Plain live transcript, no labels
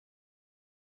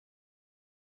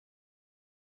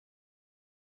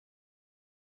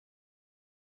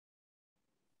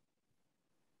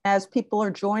As people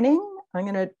are joining, I'm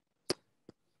going to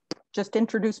just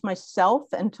introduce myself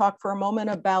and talk for a moment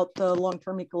about the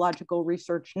Long-Term Ecological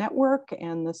Research Network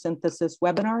and the Synthesis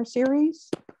webinar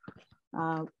series.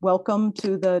 Welcome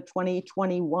to the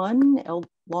 2021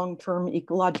 Long-Term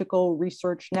Ecological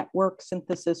Research Network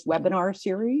Synthesis webinar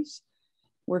series.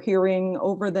 We're hearing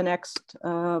over the next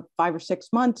 5 or 6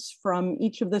 months from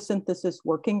each of the synthesis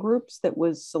working groups that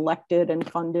was selected and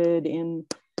funded in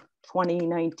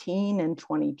 2019 and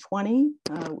 2020.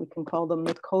 We can call them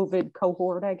the COVID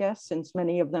cohort, I guess, since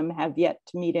many of them have yet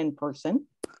to meet in person.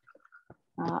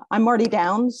 I'm Marty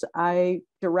Downs. I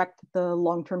direct the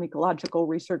Long-Term Ecological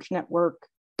Research Network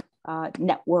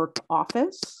network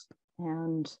office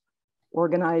and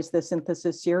organize the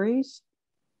synthesis series.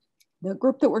 The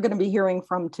group that we're going to be hearing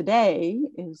from today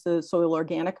is the Soil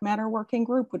Organic Matter Working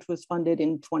Group, which was funded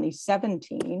in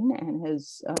 2017 and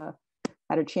has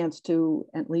had a chance to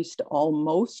at least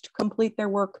almost complete their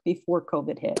work before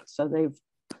COVID hit. So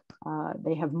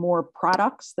they have more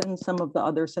products than some of the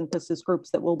other synthesis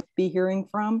groups that we'll be hearing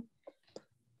from.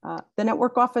 The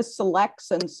network office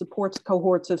selects and supports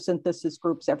cohorts of synthesis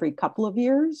groups every couple of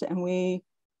years, and we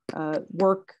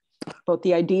work, both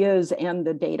the ideas and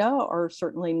the data are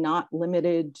certainly not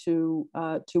limited to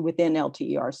within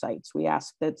LTER sites. We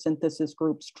ask that synthesis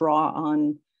groups draw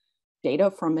on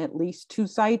data from at least 2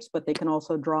 sites, but they can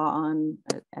also draw on,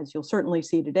 as you'll certainly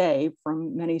see today,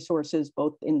 from many sources,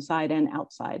 both inside and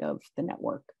outside of the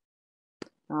network.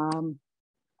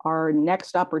 Our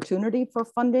next opportunity for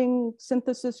funding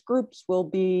synthesis groups will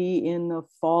be in the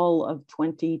fall of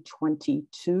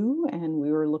 2022, and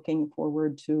we were looking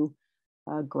forward to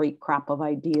a great crop of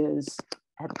ideas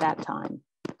at that time.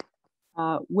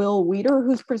 Will Weider,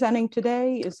 who's presenting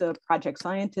today, is a project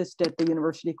scientist at the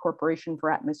University Corporation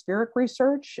for Atmospheric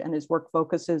Research, and his work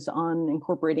focuses on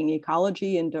incorporating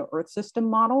ecology into Earth system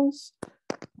models.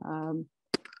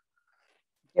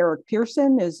 Eric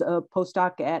Pierson is a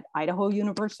postdoc at Idaho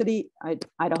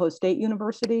State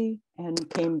University, and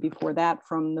came before that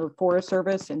from the Forest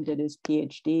Service and did his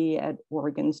PhD at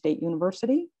Oregon State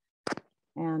University.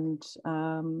 And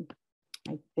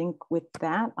I think with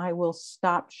that, I will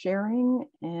stop sharing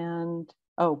and,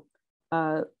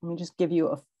 let me just give you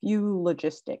a few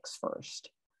logistics first.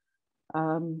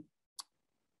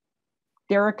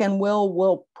 Derek and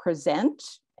will present,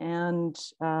 and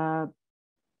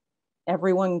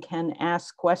everyone can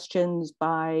ask questions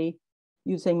by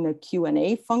using the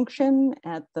Q&A function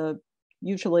at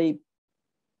usually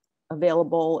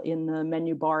available in the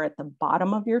menu bar at the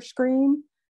bottom of your screen.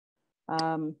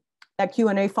 That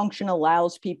Q&A function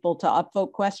allows people to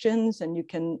upvote questions, and you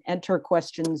can enter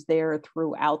questions there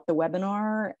throughout the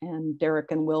webinar, and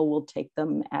Derek and will take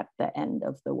them at the end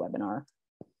of the webinar.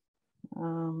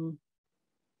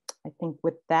 I think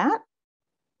with that,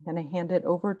 I'm going to hand it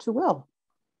over to Will.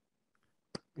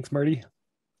 Thanks, Marty.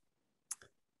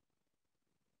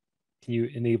 Can you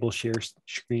enable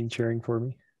screen sharing for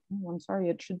me? Oh, I'm sorry,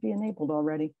 it should be enabled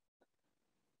already.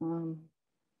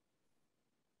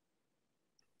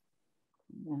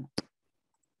 Yeah.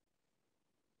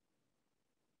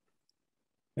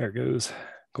 There it goes.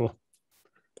 Cool.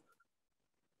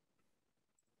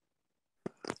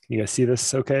 Can you guys see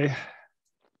this okay?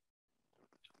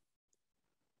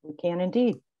 We can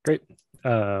indeed. Great.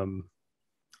 Yeah,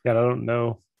 I don't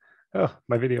know. Oh,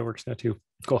 my video works now too.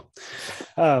 Cool.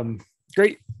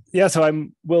 Great. Yeah, so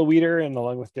I'm Will Weider, and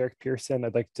along with Derek Pierson,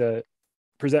 I'd like to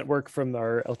present work from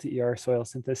our LTER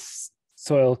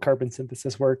soil carbon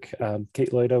synthesis work.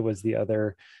 Kate Lajtha was the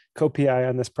other co-PI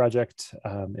on this project,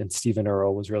 and Stephen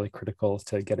Earle was really critical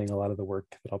to getting a lot of the work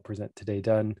that I'll present today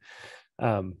done.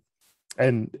 And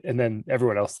then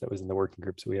everyone else that was in the working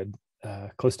group. So we had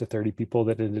close to 30 people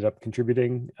that ended up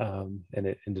contributing, and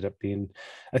it ended up being,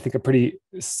 I think, a pretty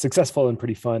successful and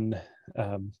pretty fun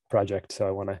project. So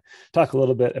I want to talk a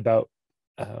little bit about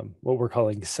what we're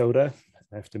calling SODA.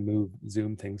 I have to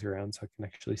zoom things around so I can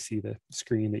actually see the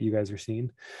screen that you guys are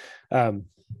seeing.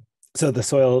 So the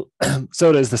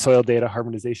SODA is the soil data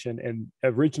harmonization. And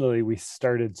originally we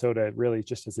started SODA really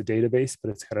just as a database,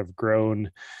 but it's kind of grown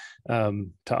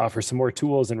to offer some more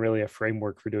tools and really a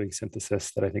framework for doing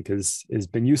synthesis that I think has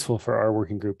been useful for our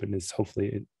working group and is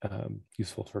hopefully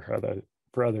useful for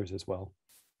others as well.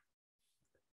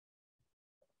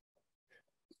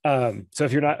 So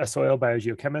if you're not a soil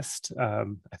biogeochemist,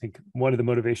 I think one of the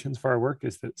motivations for our work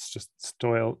is that it's just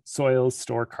soils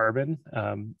store carbon,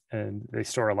 and they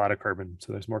store a lot of carbon.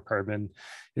 So there's more carbon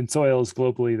in soils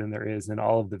globally than there is in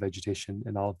all of the vegetation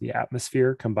and all of the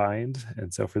atmosphere combined.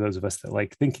 And so for those of us that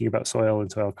like thinking about soil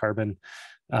and soil carbon,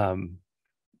 you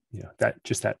know, that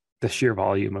the sheer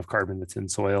volume of carbon that's in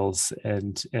soils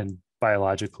and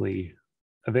biologically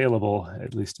available,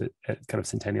 at least at kind of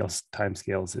centennial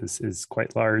timescales, is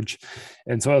quite large.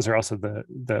 And soils are also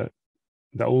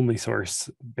the only source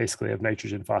basically of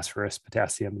nitrogen, phosphorus,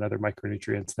 potassium, and other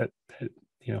micronutrients that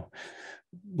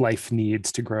life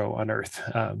needs to grow on Earth,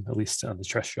 at least on the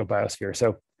terrestrial biosphere.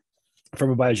 So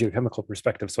from a biogeochemical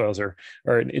perspective, soils are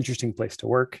an interesting place to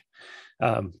work.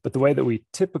 But the way that we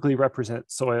typically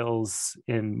represent soils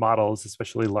in models,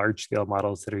 especially large scale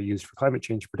models that are used for climate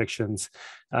change predictions,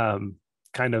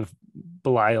 kind of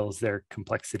belies their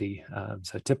complexity.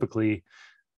 So typically,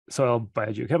 soil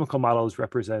biogeochemical models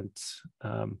represent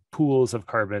pools of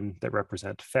carbon that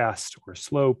represent fast or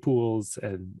slow pools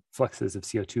and fluxes of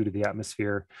CO2 to the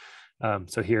atmosphere.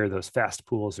 So here, those fast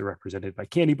pools are represented by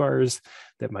candy bars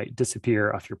that might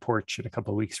disappear off your porch in a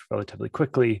couple of weeks relatively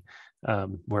quickly,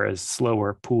 whereas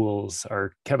slower pools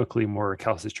are chemically more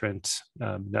recalcitrant,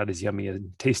 not as yummy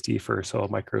and tasty for soil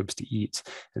microbes to eat,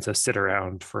 and so sit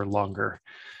around for longer.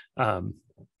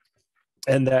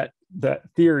 And that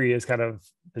theory is kind of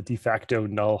the de facto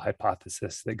null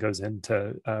hypothesis that goes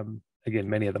into, again,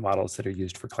 many of the models that are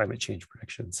used for climate change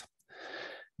predictions.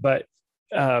 But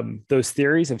those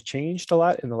theories have changed a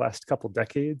lot in the last couple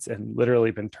decades and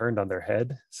literally been turned on their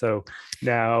head. So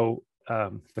now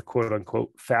the quote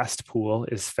unquote fast pool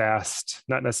is fast,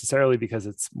 not necessarily because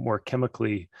it's more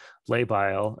chemically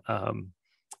labile,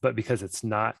 but because it's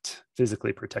not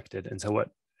physically protected. And so what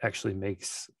actually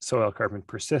makes soil carbon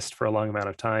persist for a long amount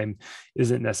of time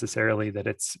isn't necessarily that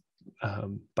it's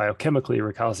biochemically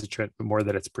recalcitrant, but more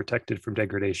that it's protected from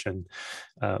degradation.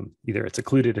 Either it's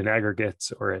occluded in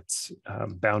aggregates or it's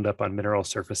bound up on mineral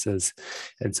surfaces.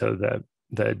 And so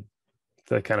the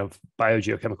kind of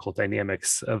biogeochemical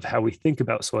dynamics of how we think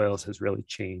about soils has really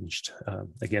changed.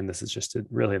 Again, this is just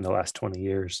really in the last 20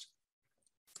 years.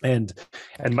 And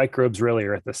microbes really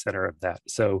are at the center of that.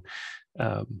 So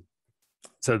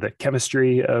the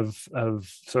chemistry of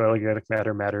soil organic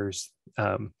matter matters.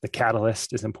 The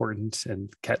catalyst is important, and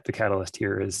the catalyst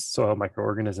here is soil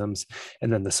microorganisms,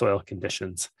 and then the soil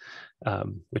conditions,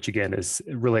 which again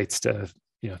relates to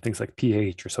things like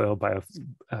pH or soil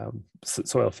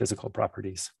physical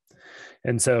properties.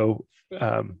 And so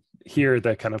here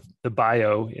the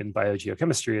bio in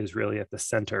biogeochemistry is really at the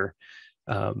center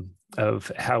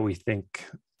of how we think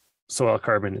soil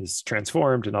carbon is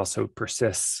transformed and also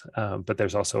persists, but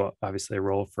there's also obviously a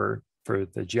role for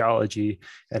the geology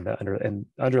and the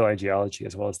underlying geology,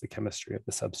 as well as the chemistry of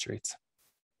the substrates.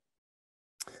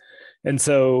 And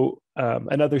so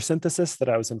another synthesis that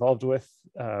I was involved with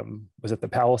was at the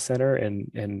Powell Center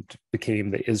and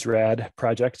became the ISRAD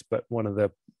project. But one of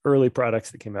the early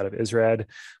products that came out of ISRAD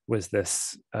was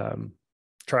this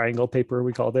triangle paper,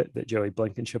 we called it, that Joey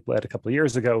Blankenship led a couple of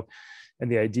years ago. And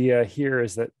the idea here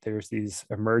is that there's these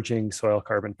emerging soil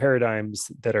carbon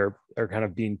paradigms that are kind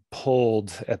of being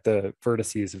pulled at the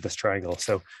vertices of this triangle.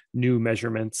 So new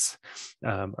measurements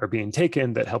are being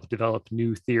taken that help develop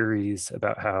new theories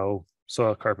about how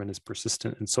soil carbon is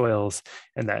persistent in soils,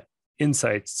 and that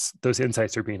those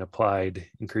insights are being applied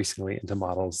increasingly into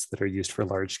models that are used for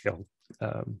large scale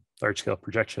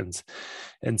projections.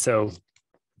 And so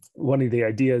one of the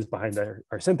ideas behind our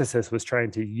synthesis was trying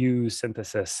to use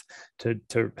synthesis to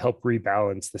help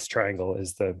rebalance this triangle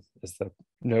as the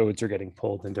nodes are getting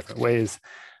pulled in different ways.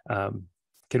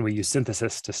 Can we use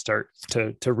synthesis to start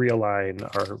to realign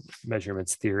our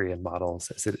measurements theory and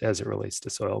models as it relates to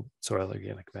soil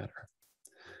organic matter?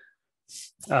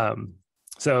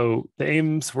 So the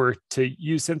aims were to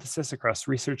use synthesis across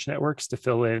research networks to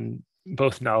fill in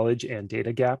both knowledge and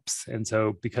data gaps. And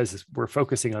so because we're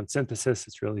focusing on synthesis,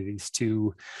 it's really these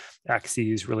two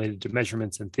axes related to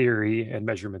measurements and theory and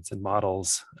measurements and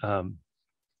models.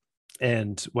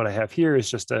 And what I have here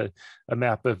is just a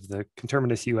map of the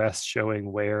conterminous US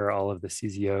showing where all of the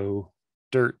CZO,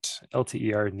 DIRT,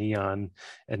 LTER, NEON,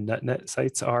 and NetNet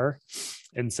sites are.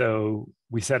 And so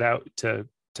we set out to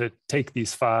take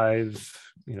these 5,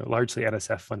 largely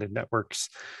NSF funded networks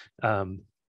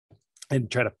and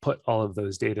try to put all of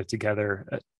those data together.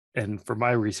 And for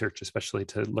my research, especially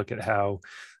to look at how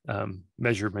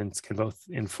measurements can both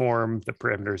inform the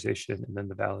parameterization and then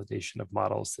the validation of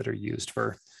models that are used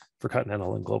for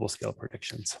continental and global scale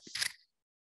predictions.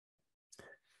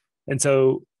 And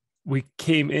so we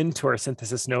came into our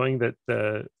synthesis knowing that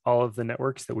all of the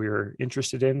networks that we were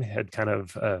interested in had kind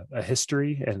of a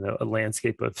history and a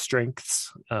landscape of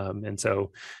strengths. And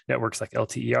so networks like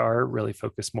LTER really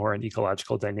focus more on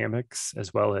ecological dynamics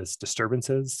as well as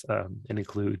disturbances, and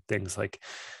include things like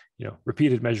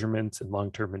repeated measurements and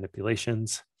long-term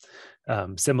manipulations.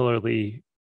 Similarly,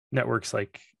 networks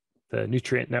like the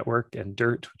nutrient network, and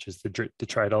DIRT, which is the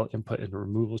detrital input and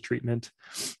removal treatment,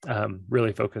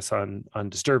 really focus on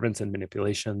disturbance and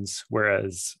manipulations,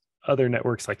 whereas other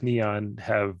networks like NEON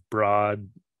have broad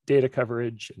data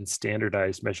coverage and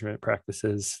standardized measurement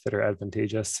practices that are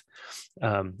advantageous.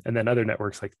 And then other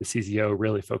networks like the CZO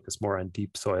really focus more on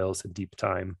deep soils and deep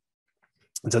time.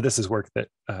 And so this is work that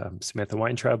Samantha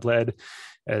Weintraub led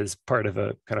as part of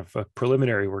a kind of a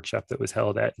preliminary workshop that was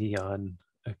held at NEON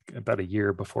about a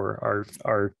year before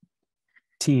our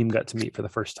team got to meet for the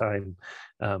first time.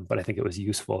 But I think it was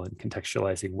useful in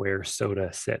contextualizing where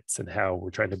SOTA sits and how we're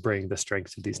trying to bring the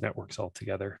strengths of these networks all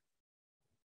together.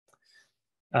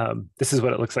 This is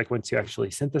what it looks like once you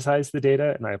actually synthesize the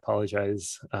data. And I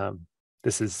apologize.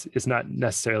 This is not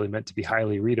necessarily meant to be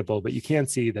highly readable, but you can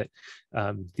see that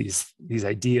these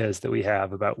ideas that we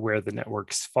have about where the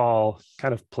networks fall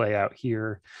kind of play out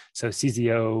here. So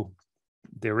CZO,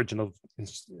 the original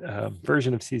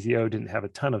version of CZO didn't have a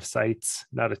ton of sites,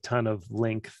 not a ton of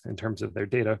length in terms of their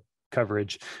data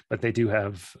coverage, but they do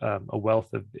have a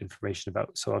wealth of information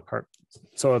about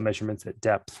soil measurements at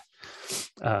depth.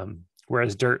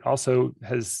 Whereas DIRT also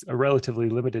has a relatively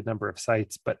limited number of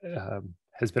sites, but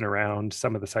has been around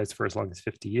some of the sites for as long as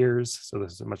 50 years. So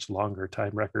this is a much longer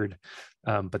time record,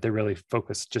 but they really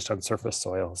focus just on surface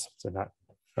soils, so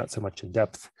not so much in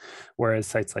depth. Whereas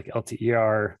sites like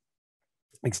LTER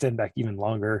extend back even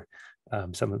longer.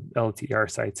 Some of LTER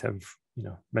sites have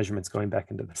measurements going back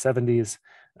into the 70s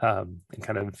and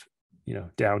kind of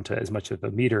down to as much of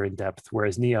a meter in depth,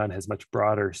 whereas NEON has much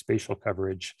broader spatial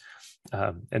coverage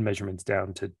and measurements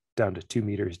down to 2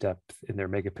 meters depth in their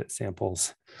megapit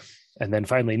samples. And then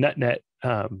finally, NetNet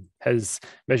has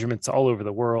measurements all over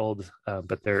the world,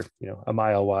 but they're a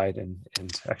mile wide and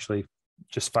actually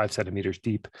just 5 centimeters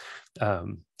deep.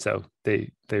 So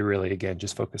they really, again,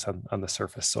 just focus on the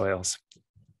surface soils.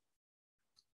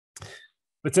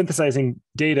 But synthesizing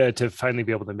data to finally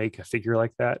be able to make a figure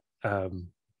like that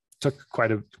took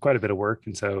quite a bit of work.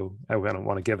 And so I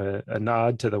want to give a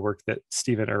nod to the work that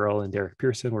Stephen Earle and Derek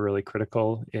Pierson were really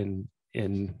critical in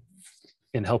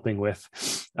helping with.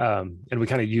 And we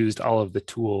kind of used all of the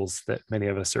tools that many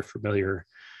of us are familiar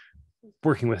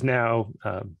working with now,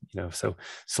 so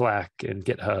Slack and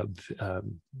GitHub,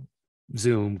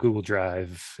 Zoom, Google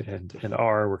Drive, and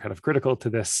R were kind of critical to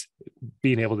this,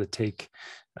 being able to take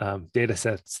data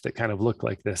sets that kind of look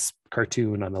like this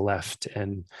cartoon on the left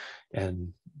and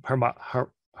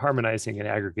harmonizing and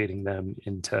aggregating them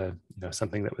into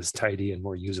something that was tidy and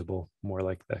more usable, more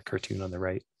like the cartoon on the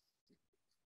right.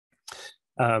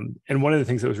 And one of the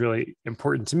things that was really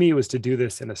important to me was to do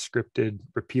this in a scripted,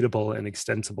 repeatable, and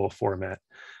extensible format.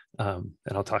 And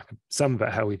I'll talk some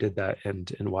about how we did that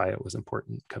and why it was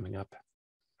important coming up.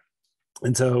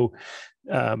 And so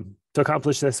to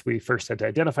accomplish this, we first had to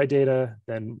identify data,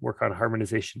 then work on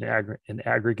harmonization and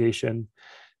aggregation.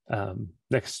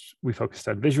 Next, we focused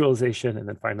on visualization, and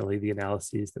then finally the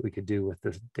analyses that we could do with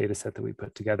the data set that we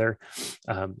put together.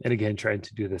 And again, trying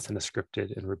to do this in a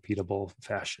scripted and repeatable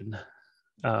fashion.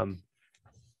 And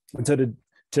so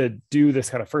to do this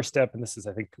kind of first step, and this is,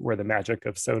 I think, where the magic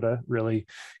of SOTA really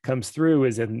comes through,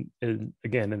 is in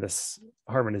this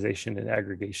harmonization and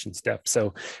aggregation step.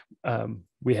 So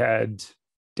we had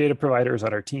data providers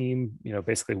on our team,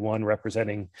 basically one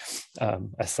representing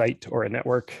a site or a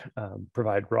network,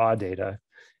 provide raw data,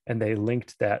 and they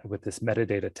linked that with this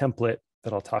metadata template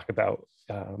that I'll talk about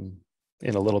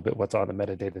in a little bit, what's on the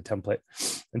metadata template.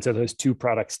 And so those two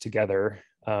products together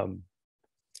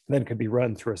then could be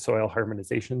run through a soil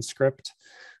harmonization script,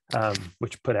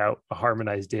 which put out a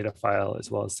harmonized data file,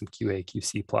 as well as some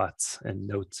QA/QC plots and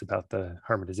notes about the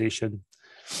harmonization.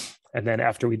 And then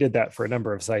after we did that for a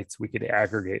number of sites, we could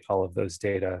aggregate all of those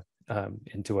data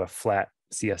into a flat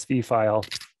CSV file,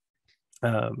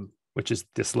 which is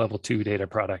this level 2 data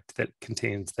product that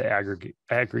contains the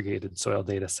aggregated soil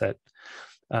data set.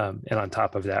 And on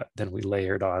top of that, then we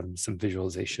layered on some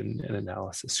visualization and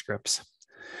analysis scripts.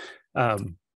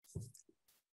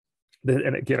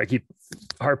 And again, I keep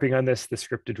harping on this, the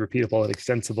scripted, repeatable, and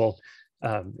extensible.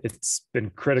 It's been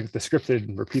critical. The scripted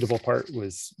and repeatable part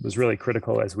was really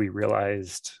critical as we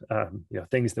realized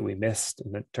things that we missed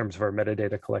in terms of our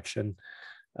metadata collection.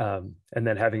 And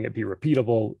then having it be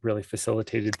repeatable really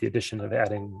facilitated the addition of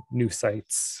adding new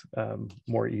sites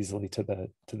more easily to the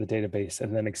database,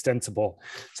 and then extensible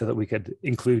so that we could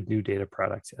include new data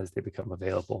products as they become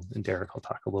available. And Derek will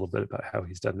talk a little bit about how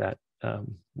he's done that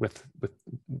with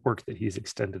work that he's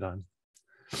extended on.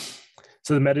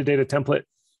 So the metadata template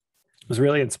was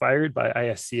really inspired by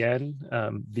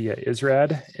ISCN via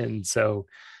ISRAD. And so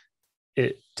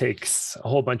it takes a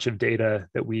whole bunch of data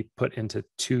that we put into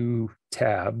 2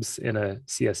 tabs in a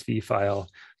CSV file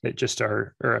that just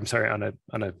are, or I'm sorry,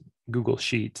 on a Google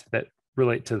Sheet that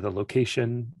relate to the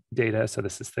location data. So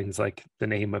this is things like the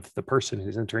name of the person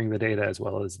who's entering the data, as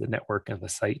well as the network and the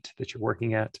site that you're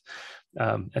working at.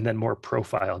 And then more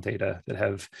profile data that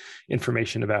have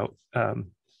information about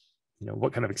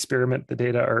what kind of experiment the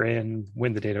data are in,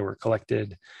 when the data were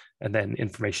collected, and then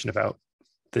information about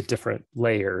the different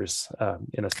layers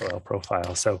in a soil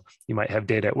profile. So you might have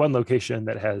data at one location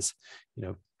that has,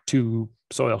 2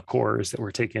 soil cores that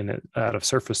were taken out of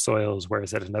surface soils,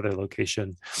 whereas at another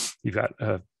location, you've got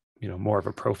more of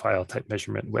a profile type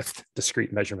measurement with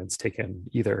discrete measurements taken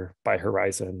either by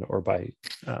horizon or by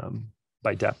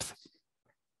depth.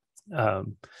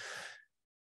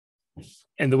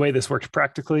 And the way this works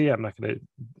practically, I'm not going to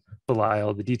belie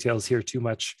all the details here too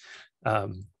much,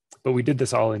 but we did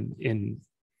this all in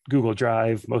Google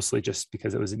Drive, mostly just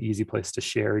because it was an easy place to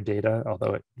share data,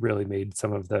 although it really made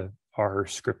some of the R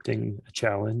scripting a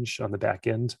challenge on the back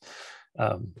end.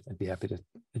 I'd be happy to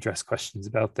address questions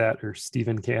about that, or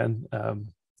Stephen can.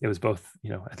 It was both,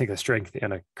 I think a strength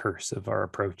and a curse of our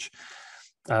approach.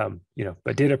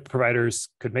 But data providers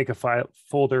could make a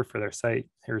folder for their site.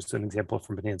 Here's an example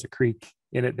from Bonanza Creek.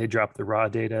 In it, they drop the raw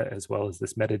data as well as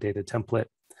this metadata template.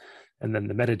 And then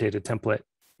the metadata template,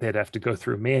 they'd have to go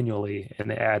through manually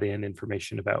and add in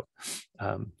information about,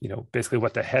 basically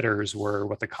what the headers were,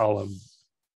 what the column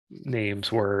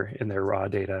names were in their raw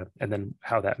data, and then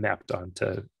how that mapped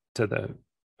onto the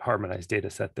harmonized data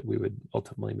set that we would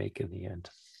ultimately make in the end.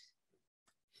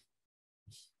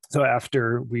 So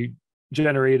after we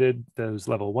generated those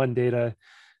level 1 data,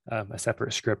 a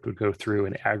separate script would go through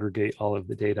and aggregate all of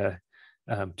the data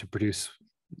to produce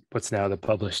what's now the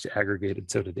published aggregated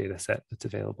SOTA data set that's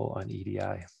available on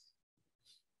EDI.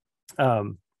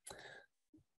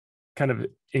 Kind of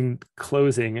in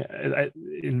closing,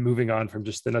 in moving on from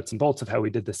just the nuts and bolts of how we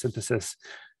did the synthesis,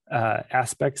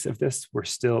 aspects of this were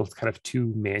still kind of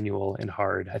too manual and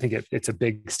hard. I think it's a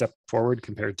big step forward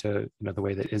compared to the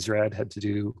way that ISRAD had to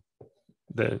do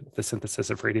the synthesis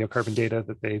of radiocarbon data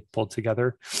that they pulled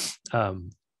together.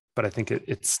 But I think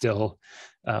it still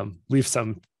leaves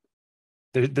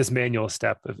this manual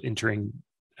step of entering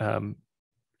data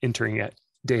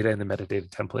in the metadata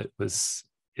template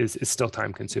is still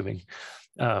time consuming.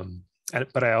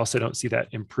 But I also don't see that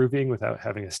improving without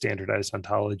having a standardized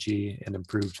ontology and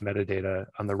improved metadata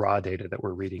on the raw data that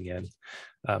we're reading in.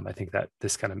 I think that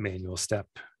this kind of manual step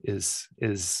is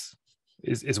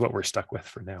what we're stuck with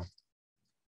for now.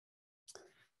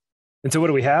 And so what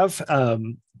do we have?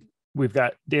 We've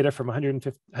got data from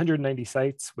 190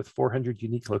 sites with 400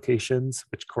 unique locations,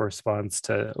 which corresponds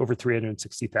to over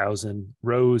 360,000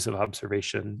 rows of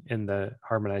observation in the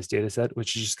harmonized data set,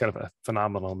 which is just kind of a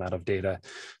phenomenal amount of data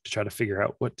to try to figure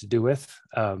out what to do with.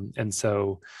 And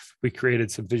so we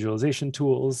created some visualization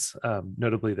tools,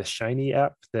 notably the Shiny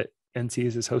app that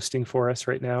NCEAS is hosting for us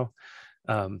right now,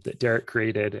 that Derek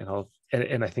created,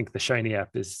 and I think the Shiny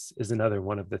app is another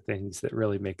one of the things that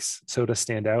really makes SOTA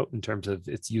stand out in terms of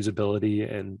its usability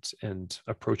and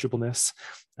approachableness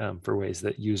for ways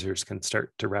that users can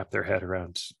start to wrap their head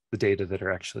around the data that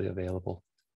are actually available.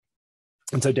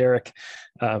 And so Derek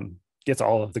gets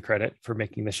all of the credit for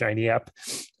making the Shiny app.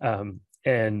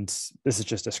 And this is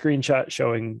just a screenshot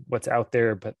showing what's out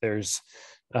there, but there's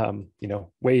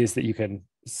ways that you can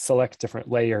select different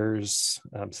layers,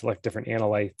 select different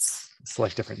analytes,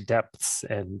 select different depths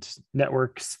and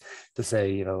networks to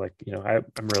say,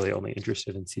 I'm really only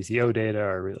interested in CCO data,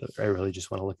 or I really just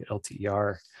want to look at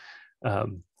LTER,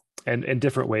 and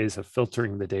different ways of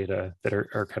filtering the data that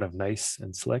are kind of nice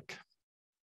and slick.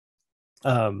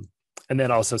 And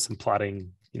then also some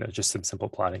plotting, just some simple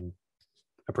plotting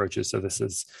approaches. So this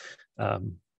is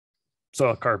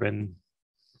soil carbon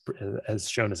as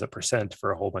shown as a percent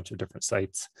for a whole bunch of different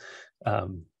sites,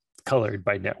 colored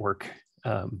by network.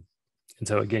 And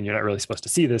so again, you're not really supposed to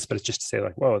see this, but it's just to say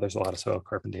like, whoa, there's a lot of soil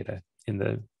carbon data in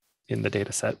the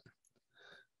data set.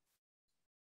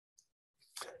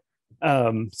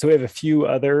 So we have a few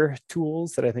other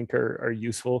tools that I think are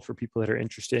useful for people that are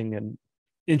interested in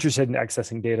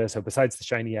accessing data. So besides the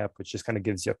Shiny app, which just kind of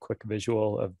gives you a quick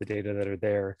visual of the data that are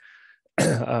there,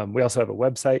 we also have a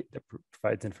website that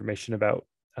provides information about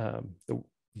the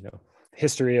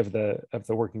history of the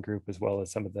working group, as well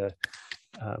as some of the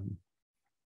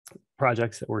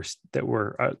projects that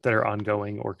are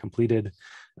ongoing or completed.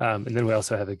 And then we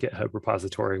also have a GitHub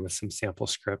repository with some sample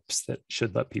scripts that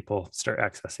should let people start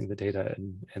accessing the data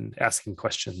and asking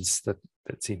questions that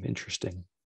seem interesting.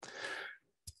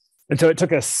 And so it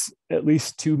took us at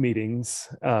least 2 meetings,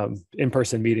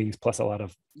 in-person meetings, plus a lot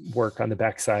of work on the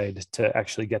backside to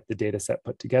actually get the data set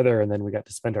put together. And then we got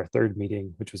to spend our 3rd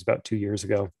meeting, which was about 2 years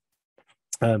ago,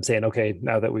 saying, okay,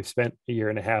 now that we've spent a year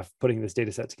and a half putting this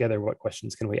data set together, what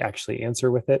questions can we actually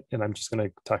answer with it? And I'm just going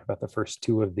to talk about the first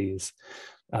 2 of these,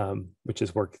 which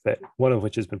is work that one of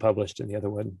which has been published and the other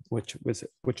one which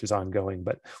is ongoing.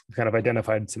 But we've kind of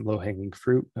identified some low-hanging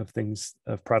fruit of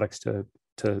products to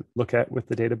look at with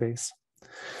the database.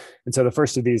 And so the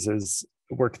first of these is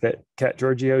work that Kat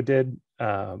Giorgio did,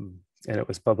 and it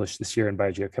was published this year in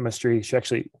Biogeochemistry. She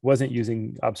actually wasn't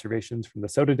using observations from the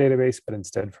SOTA database, but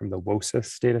instead from the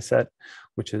WOSIS dataset,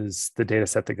 which is the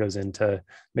dataset that goes into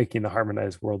making the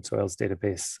harmonized world soils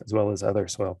database, as well as other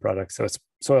soil products. So it's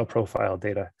soil profile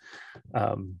data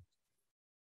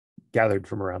gathered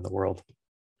from around the world.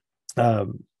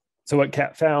 So what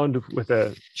Kat found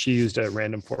she used a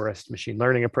random forest machine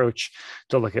learning approach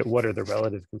to look at what are the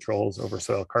relative controls over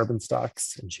soil carbon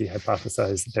stocks. And she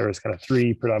hypothesized that there was kind of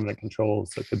 3 predominant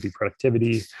controls. So it could be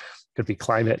productivity, could be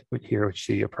climate here, which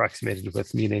she approximated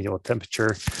with mean annual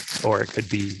temperature, or it could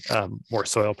be more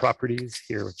soil properties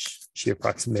here, which she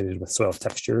approximated with soil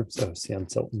texture, so sand,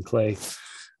 silt, and clay.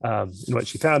 And what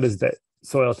she found is that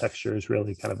soil texture is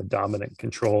really kind of a dominant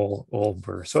control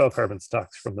over soil carbon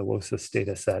stocks from the WOSIS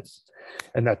data set.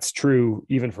 And that's true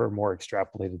even for more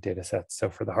extrapolated data sets.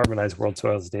 So for the harmonized world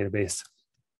soils database,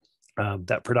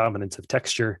 that predominance of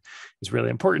texture is really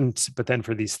important. But then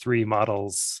for these 3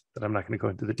 models that I'm not going to go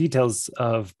into the details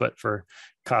of, but for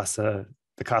CASA,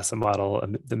 the CASA model,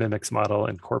 the MIMICS model,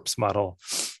 and CORPS model,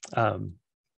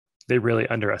 they really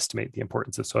underestimate the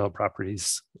importance of soil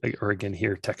properties, or again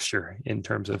here, texture, in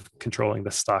terms of controlling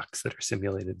the stocks that are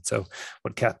simulated. So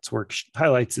what Kat's work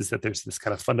highlights is that there's this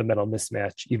kind of fundamental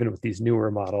mismatch, even with these newer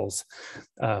models,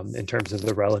 in terms of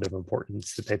the relative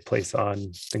importance that they place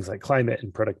on things like climate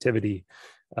and productivity,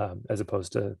 as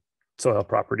opposed to soil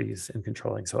properties and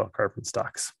controlling soil carbon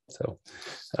stocks. So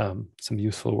some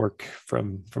useful work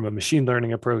from a machine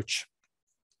learning approach.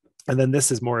 And then this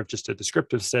is more of just a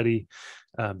descriptive study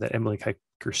that Emily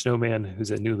Kiker-Snowman, who's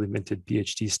a newly minted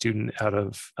PhD student out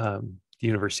of the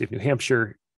University of New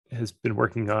Hampshire, has been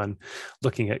working on,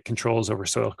 looking at controls over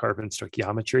soil carbon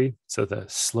stoichiometry. So the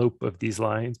slope of these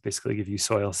lines basically give you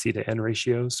soil C to N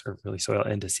ratios, or really soil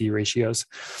N to C ratios.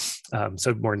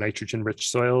 So more nitrogen-rich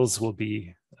soils will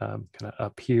be kind of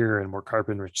up here, and more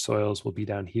carbon-rich soils will be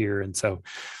down here. And so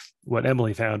what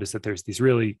Emily found is that there's these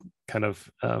really kind of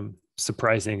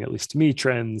surprising, at least to me,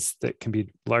 trends that can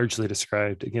be largely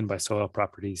described again by soil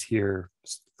properties here,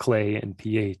 clay and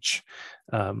pH,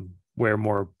 where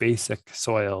more basic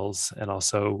soils and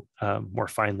also more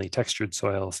finely textured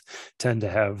soils tend to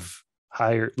have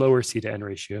lower C to N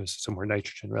ratios, so more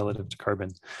nitrogen relative to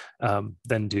carbon,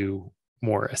 than do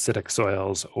more acidic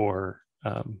soils or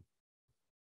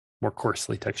more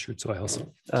coarsely textured soils.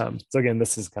 So again,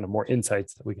 this is kind of more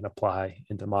insights that we can apply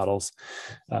into models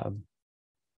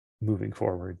moving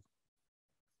forward.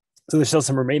 So there's still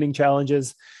some remaining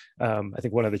challenges. I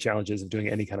think one of the challenges of doing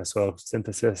any kind of soil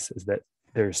synthesis is that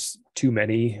there's too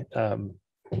many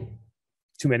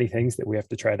things that we have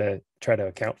to try to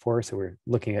account for. So we're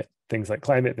looking at things like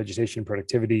climate, vegetation,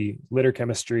 productivity, litter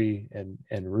chemistry,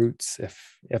 and roots,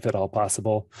 if at all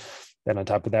possible. Then on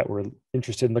top of that, we're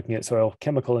interested in looking at soil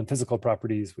chemical and physical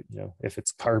properties. If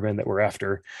it's carbon that we're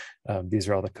after, these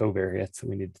are all the covariates that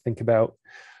we need to think about.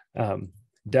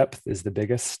 Depth is the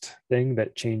biggest thing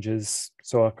that changes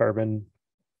soil carbon,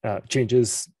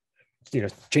 changes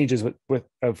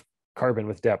of carbon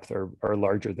with depth are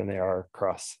larger than they are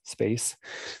across space.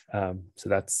 So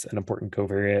that's an important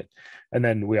covariate. And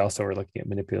then we also are looking at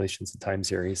manipulations and time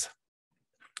series.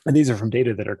 And these are from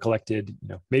data that are collected,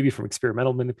 maybe from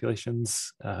experimental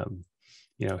manipulations,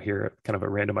 here kind of a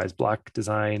randomized block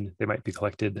design. They might be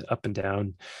collected up and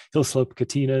down hill slope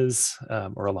catinas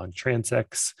or along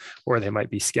transects, or they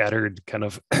might be scattered kind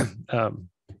of,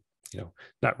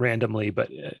 not randomly,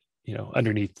 but,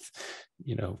 underneath,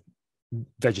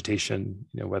 vegetation,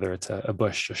 whether it's a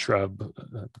bush, a shrub,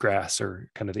 grass, or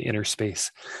kind of the inner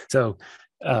space. So,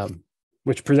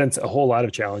 which presents a whole lot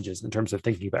of challenges in terms of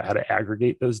thinking about how to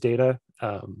aggregate those data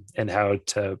and how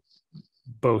to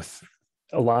both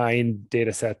align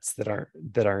data sets that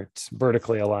aren't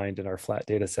vertically aligned in our flat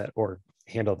data set, or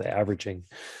handle the averaging.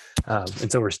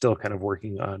 And so we're still kind of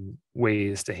working on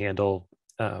ways to handle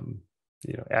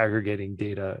aggregating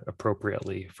data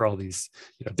appropriately for all these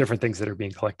different things that are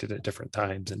being collected at different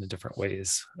times and in different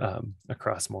ways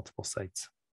across multiple sites.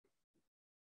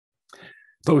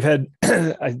 But we've had,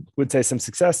 I would say, some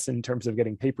success in terms of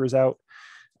getting papers out.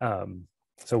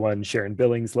 So one Sharon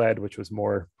Billings led, which was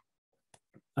more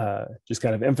just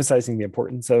kind of emphasizing the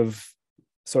importance of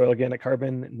soil organic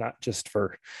carbon, not just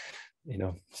for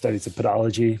studies of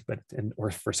pedology,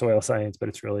 or for soil science, but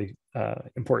it's really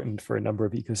important for a number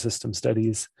of ecosystem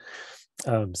studies.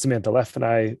 Samantha Leff and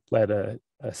I led a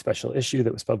special issue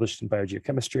that was published in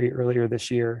Biogeochemistry earlier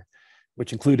this year,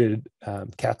 which included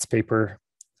Kat's paper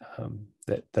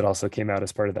that also came out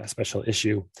as part of that special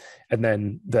issue. And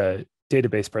then the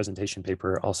database presentation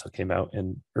paper also came out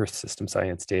in Earth System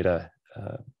Science Data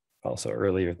also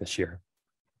earlier this year.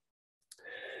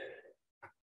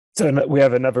 So we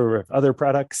have a number of other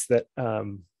products that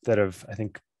have, I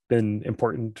think, been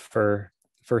important for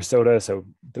SOTA. So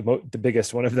the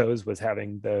biggest one of those was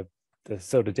having the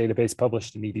SOTA database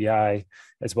published in EDI,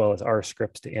 as well as our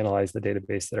scripts to analyze the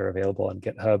database that are available on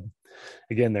GitHub.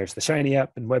 Again, there's the Shiny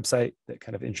app and website that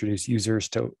kind of introduce users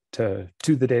to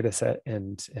the data set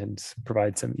and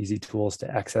provide some easy tools to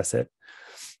access it.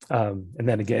 And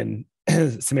then again,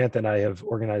 Samantha and I have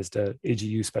organized a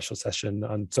AGU special session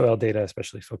on soil data,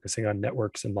 especially focusing on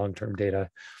networks and long-term data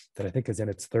that I think is in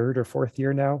its 3rd or 4th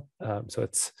year now. So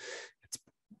it's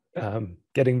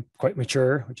getting quite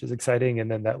mature, which is exciting. And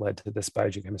then that led to this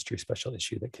biogeochemistry special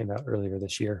issue that came out earlier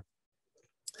this year.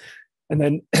 And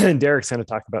then Derek's going to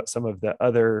talk about some of the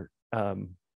other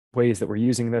ways that we're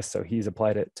using this. So he's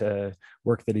applied it to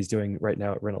work that he's doing right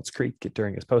now at Reynolds Creek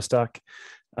during his postdoc.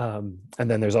 And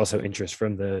then there's also interest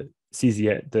from the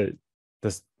CZN, the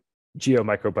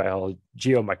geomicrobial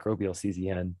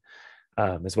CZN,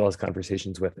 as well as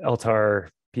conversations with LTER,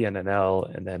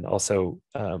 PNNL, and then also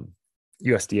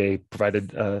USDA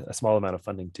provided a small amount of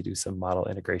funding to do some model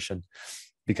integration,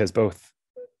 because both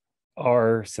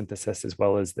our synthesis as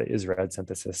well as the ISRAD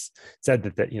synthesis said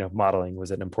that modeling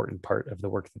was an important part of the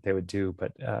work that they would do.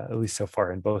 But at least so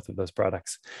far in both of those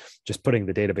products, just putting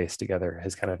the database together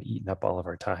has kind of eaten up all of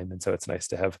our time. And so it's nice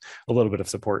to have a little bit of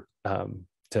support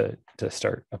to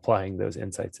start applying those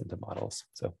insights into models.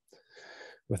 So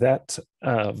with that,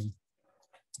 I'll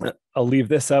leave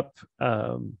this up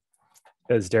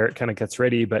as Derek kind of gets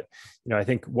ready. But I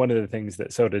think one of the things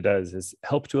that SOTA does is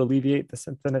help to alleviate the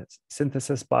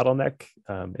synthesis bottleneck.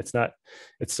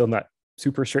 It's still not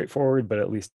super straightforward, but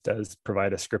at least does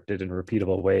provide a scripted and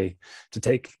repeatable way to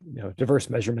take diverse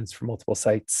measurements from multiple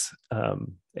sites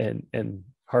and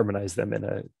harmonize them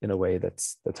in a way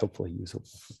that's hopefully usable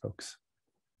for folks.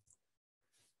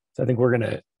 So I think we're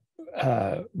going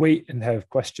to wait and have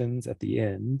questions at the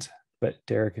end. But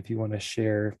Derek, if you want to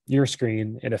share your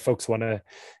screen, and if folks want to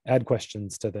add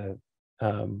questions to the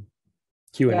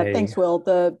Q&A. Yeah, thanks, Will.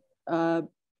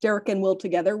 Derek and Will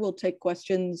together will take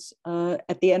questions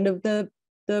at the end of the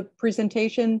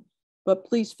presentation, but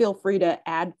please feel free to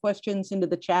add questions into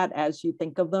the chat as you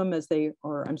think of them into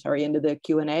the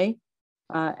Q&A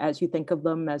as you think of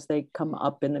them as they come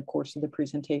up in the course of the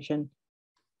presentation.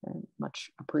 I much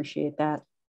appreciate that.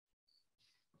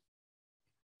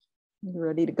 You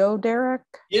ready to go, Derek?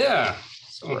 Yeah.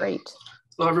 Great.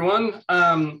 Hello, everyone.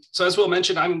 So as Will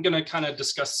mentioned, I'm going to kind of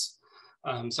discuss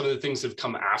some of the things that have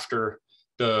come after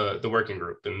the working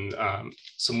group and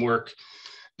some work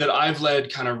that I've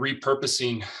led kind of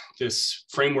repurposing this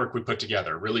framework we put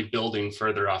together, really building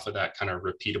further off of that kind of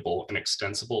repeatable and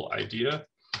extensible idea.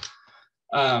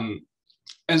 And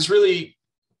it's really,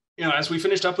 as we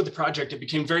finished up with the project, it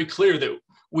became very clear that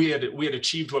we had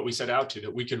achieved what we set out to,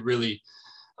 that we could really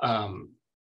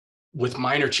with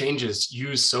minor changes,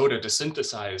 use SOTA to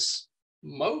synthesize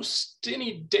most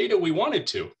any data we wanted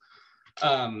to.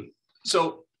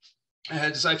 So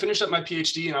as I finished up my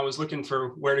PhD and I was looking for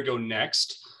where to go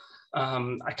next,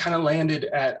 I kind of landed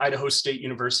at Idaho State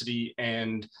University,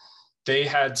 and they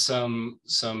had some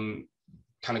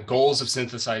kind of goals of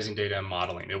synthesizing data and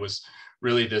modeling. It was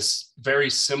really this very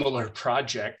similar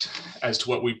project as to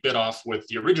what we bit off with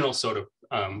the original SOTA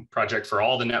project for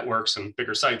all the networks and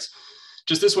bigger sites.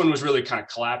 Just this one was really kind of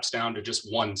collapsed down to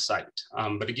just one site.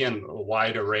 But again, a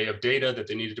wide array of data that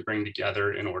they needed to bring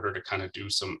together in order to kind of do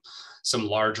some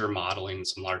larger modeling,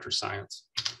 some larger science.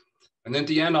 And then at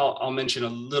the end, I'll mention a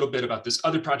little bit about this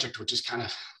other project, which is kind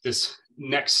of this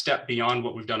next step beyond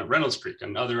what we've done at Reynolds Creek,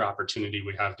 another opportunity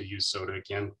we have to use SOTA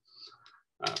again.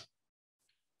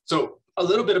 So a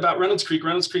little bit about Reynolds Creek.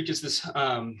 Reynolds Creek is this,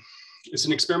 it's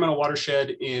an experimental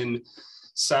watershed in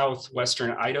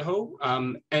southwestern Idaho.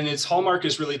 And its hallmark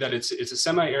is really that it's a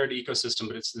semi-arid ecosystem,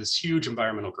 but it's this huge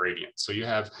environmental gradient. So you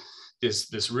have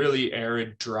this really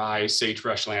arid, dry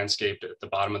sagebrush landscape at the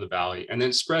bottom of the valley, and then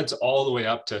it spreads all the way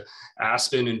up to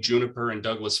aspen and juniper and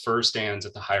Douglas fir stands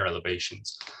at the higher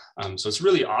elevations. So it's a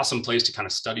really awesome place to kind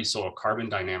of study soil carbon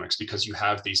dynamics because you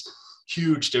have these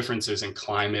huge differences in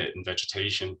climate and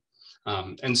vegetation.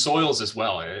 and soils as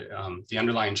well. The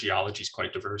underlying geology is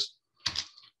quite diverse.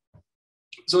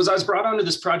 So as I was brought onto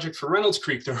this project for Reynolds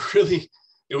Creek,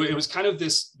 it was kind of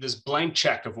this blank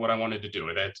check of what I wanted to do.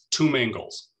 It had two main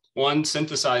goals. One,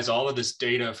 synthesize all of this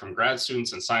data from grad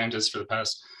students and scientists for the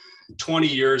past 20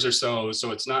 years or so.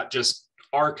 So it's not just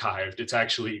archived, it's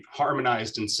actually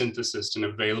harmonized and synthesized and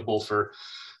available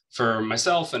for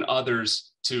myself and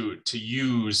others to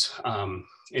use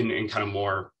in kind of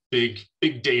more big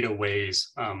data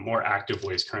ways, more active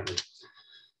ways currently.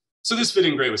 So this fit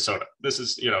in great with SOTA. This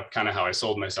is, kind of how I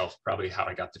sold myself, probably how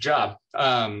I got the job.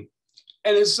 And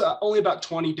it's only about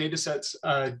 20 data sets.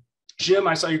 Jim,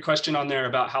 I saw your question on there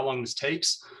about how long this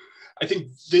takes. I think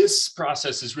this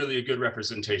process is really a good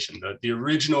representation. The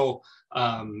original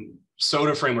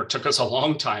SOTA framework took us a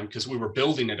long time because we were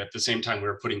building it at the same time we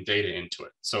were putting data into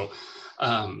it. So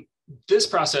this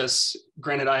process,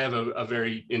 granted, I have a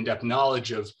very in-depth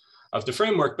knowledge of the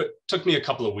framework, but took me a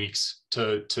couple of weeks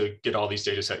to get all these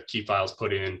data set key files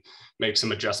put in, make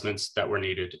some adjustments that were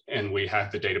needed. And we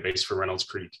had the database for Reynolds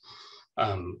Creek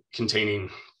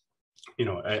containing,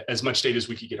 as much data as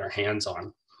we could get our hands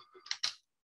on.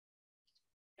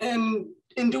 And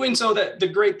in doing so, the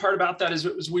great part about that is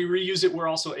as we reuse it, we're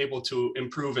also able to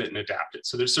improve it and adapt it.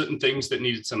 So there's certain things that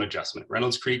needed some adjustment.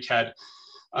 Reynolds Creek had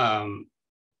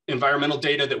environmental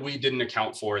data that we didn't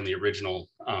account for in the original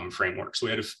framework. So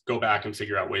we had to go back and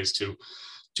figure out ways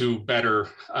to better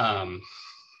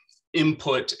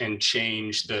input and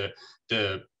change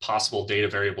the possible data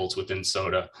variables within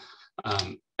SOTA.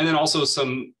 And then also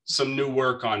some new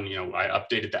work on, I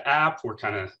updated the app. We're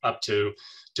kind of up to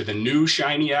the new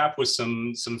shiny app with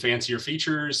some fancier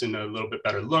features and a little bit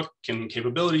better look and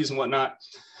capabilities and whatnot.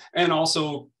 And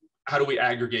also, how do we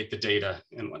aggregate the data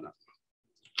and whatnot?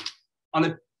 On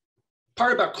the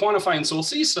part about quantifying soil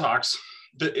C stocks,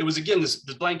 it was, again, this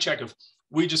blank check of,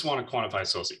 we just want to quantify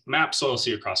soil C, map soil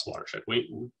C across the watershed. We're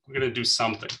going to do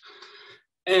something.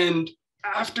 And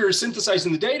after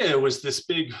synthesizing the data, it was this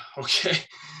big, okay,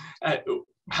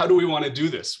 how do we want to do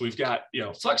this? We've got,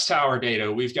 flux tower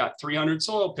data, we've got 300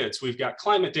 soil pits, we've got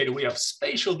climate data, we have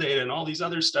spatial data and all these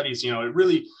other studies. It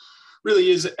really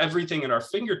is everything at our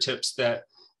fingertips that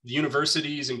the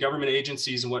universities and government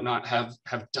agencies and whatnot have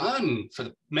done for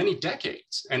many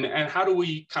decades. And how do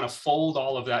we kind of fold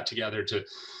all of that together to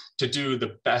do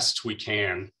the best we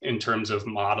can in terms of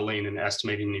modeling and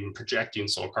estimating and even projecting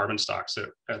soil carbon stocks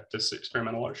at this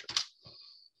experimental watershed.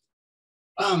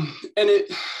 And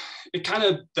it kind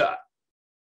of,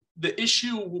 the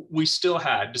issue we still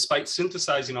had, despite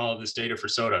synthesizing all of this data for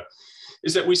SOTA,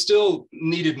 is that we still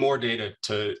needed more data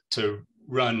to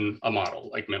run a model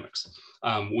like Mimics.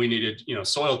 We needed,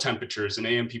 soil temperatures and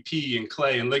AMPP and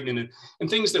clay and lignin and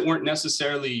things that weren't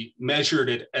necessarily measured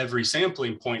at every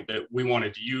sampling point that we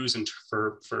wanted to use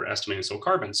for estimating soil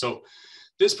carbon. So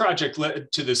this project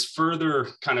led to this further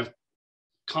kind of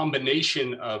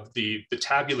combination of the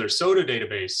tabular SOTA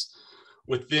database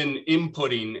with then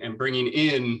inputting and bringing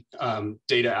in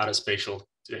data out of spatial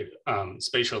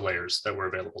layers that were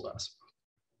available to us.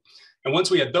 And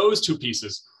once we had those two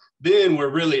pieces, then we're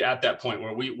really at that point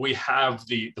where we have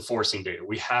the forcing data.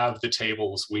 We have the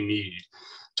tables we need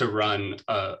to run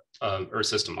a Earth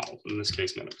system model, in this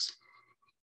case, Mimics.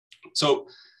 So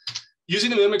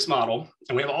using the Mimics model,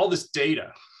 and we have all this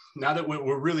data, now that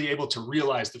we're really able to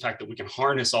realize the fact that we can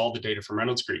harness all the data from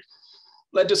Reynolds Creek,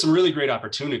 led to some really great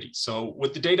opportunities. So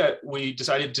with the data, we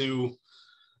decided to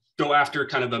go after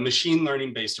kind of a machine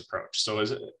learning based approach. So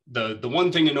as the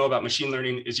one thing to know about machine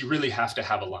learning is you really have to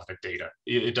have a lot of data.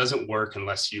 It doesn't work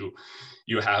unless you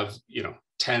have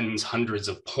tens, hundreds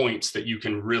of points that you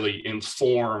can really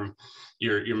inform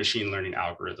your machine learning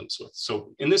algorithms with.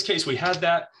 So in this case, we had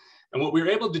that. And what we were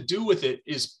able to do with it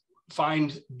is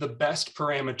find the best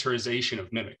parameterization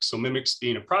of Mimics. So Mimics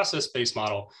being a process-based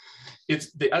model,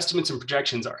 the estimates and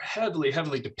projections are heavily,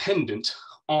 heavily dependent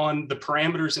on the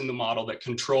parameters in the model that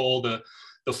control the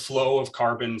flow of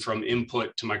carbon from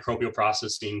input to microbial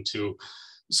processing to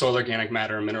soil organic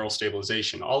matter and mineral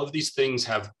stabilization. All of these things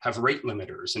have rate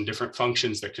limiters and different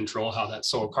functions that control how that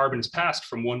soil carbon is passed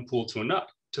from one pool to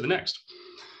the next.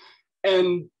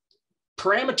 And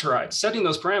setting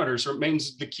those parameters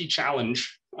remains the key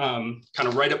challenge kind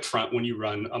of right up front when you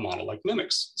run a model like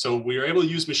Mimics. So we are able to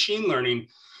use machine learning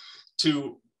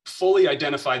to fully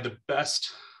identify the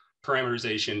best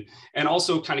parameterization and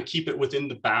also kind of keep it within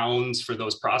the bounds for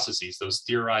those processes, those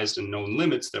theorized and known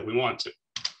limits that we want to.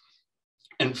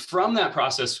 And from that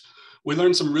process, we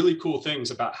learned some really cool things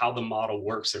about how the model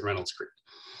works at Reynolds Creek.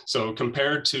 So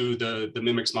compared to the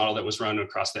Mimics model that was run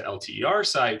across the LTER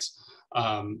sites,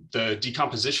 the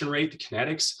decomposition rate, the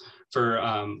kinetics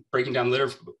for breaking down litter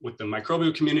with the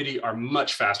microbial community are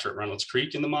much faster at Reynolds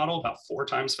Creek in the model, about 4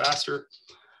 times faster.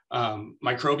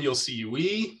 Microbial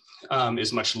CUE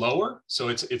is much lower, so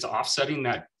it's offsetting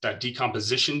that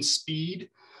decomposition speed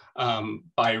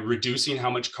by reducing how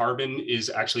much carbon is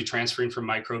actually transferring from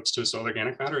microbes to soil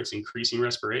organic matter. It's increasing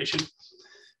respiration.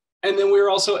 And then we were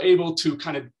also able to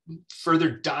kind of further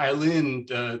dial in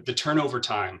the turnover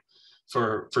time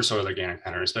for soil organic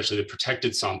matter, especially the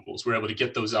protected samples. We're able to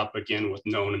get those up again with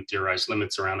known and theorized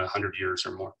limits around 100 years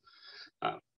or more.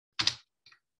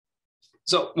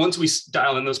 So once we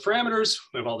dial in those parameters,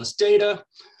 we have all this data.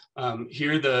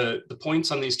 Here, the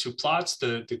points on these 2 plots,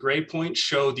 the gray points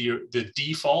show the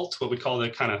default, what we call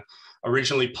the kind of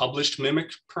originally published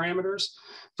mimic parameters,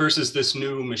 versus this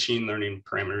new machine learning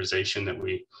parameterization that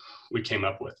we came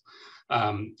up with.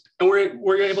 And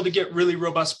we're able to get really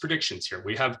robust predictions here.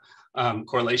 We have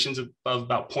correlations of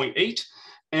about 0.8,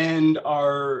 and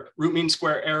our root mean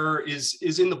square error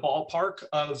is in the ballpark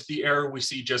of the error we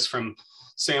see just from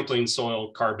sampling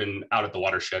soil carbon out at the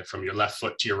watershed from your left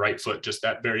foot to your right foot. Just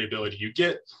that variability you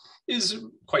get is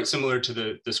quite similar to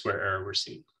the square error we're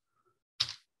seeing.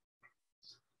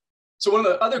 So one of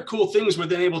the other cool things we're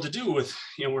then able to do with,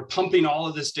 we're pumping all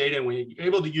of this data and we're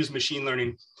able to use machine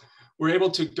learning. We're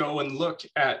able to go and look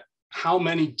at how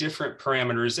many different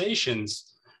parameterizations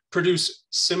produce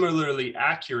similarly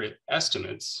accurate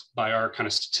estimates by our kind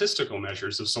of statistical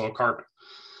measures of soil carbon.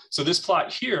 So this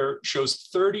plot here shows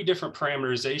 30 different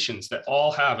parameterizations that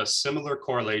all have a similar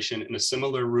correlation and a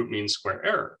similar root mean square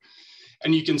error.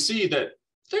 And you can see that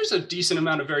there's a decent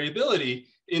amount of variability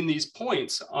in these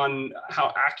points on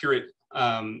how accurate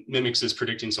Mimics is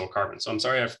predicting soil carbon. So I'm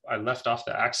sorry, I left off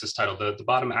the axis title. The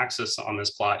bottom axis on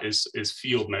this plot is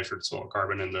field measured soil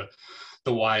carbon, and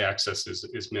the y-axis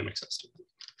is Mimics estimate.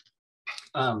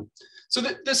 So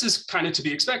this is kind of to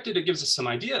be expected. It gives us some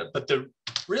idea, but the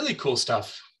really cool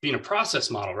stuff being a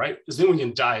process model, right, is then we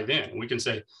can dive in. We can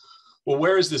say, well,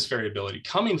 where is this variability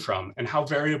coming from, and how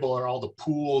variable are all the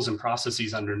pools and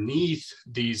processes underneath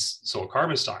these soil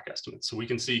carbon stock estimates? So we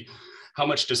can see how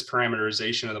much does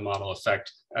parameterization of the model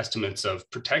affect estimates of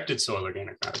protected soil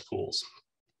organic matter pools?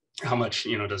 How much,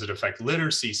 does it affect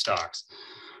litter C stocks,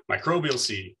 microbial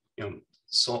C,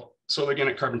 soil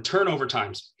organic carbon turnover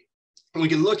times? And we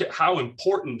can look at how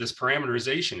important this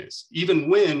parameterization is, even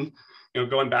when,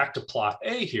 going back to plot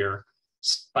A here,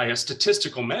 by a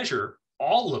statistical measure,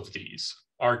 all of these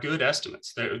are good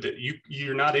estimates that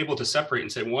you're not able to separate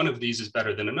and say one of these is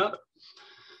better than another.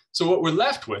 So what we're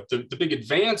left with, the big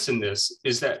advance in this,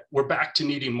 is that we're back to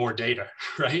needing more data,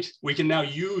 right? We can now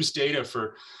use data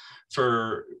for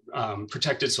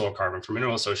protected soil carbon, for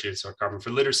mineral associated soil carbon, for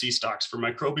litter C stocks, for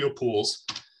microbial pools,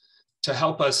 to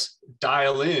help us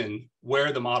dial in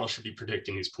where the model should be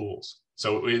predicting these pools.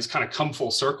 So it's kind of come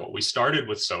full circle. We started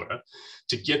with SOTA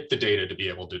to get the data to be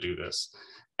able to do this.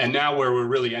 And now where we're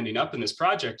really ending up in this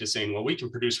project is saying, well, we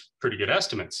can produce pretty good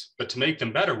estimates, but to make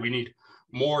them better, we need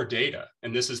more data.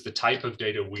 And this is the type of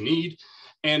data we need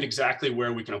and exactly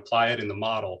where we can apply it in the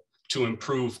model to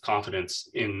improve confidence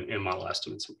in model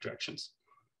estimates and projections.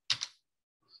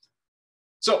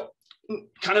 So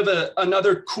kind of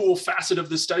another cool facet of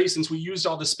this study, since we used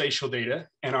all the spatial data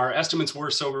and our estimates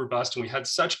were so robust and we had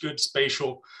such good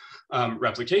spatial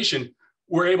replication,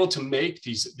 we're able to make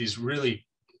these really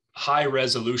high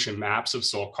resolution maps of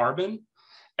soil carbon,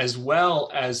 as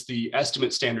well as the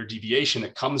estimate standard deviation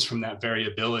that comes from that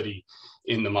variability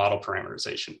in the model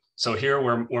parameterization. So here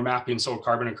we're mapping soil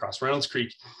carbon across Reynolds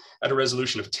Creek at a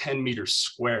resolution of 10 meters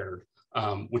squared,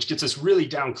 which gets us really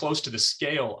down close to the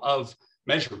scale of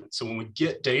measurement. So when we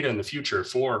get data in the future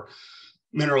for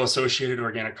mineral associated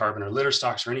organic carbon or litter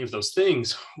stocks or any of those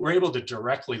things, we're able to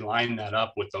directly line that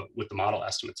up with the model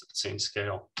estimates at the same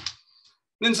scale.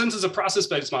 And then since it's a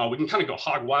process-based model, we can kind of go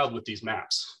hog wild with these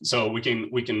maps. So we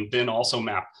can then also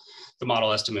map the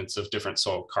model estimates of different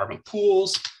soil carbon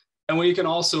pools. And we can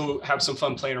also have some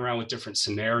fun playing around with different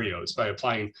scenarios by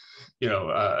applying,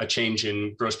 a change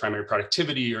in gross primary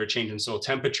productivity or a change in soil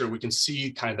temperature. We can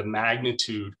see kind of the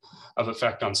magnitude of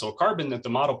effect on soil carbon that the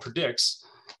model predicts.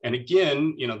 And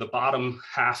again, the bottom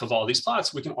half of all these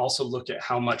plots, we can also look at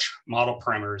how much model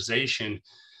parameterization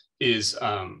is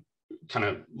kind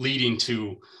of leading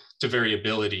to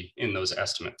variability in those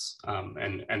estimates.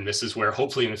 And this is where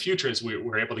hopefully in the future, as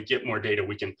we're able to get more data,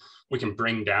 we can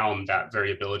bring down that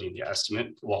variability in the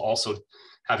estimate while also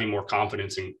having more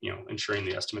confidence in ensuring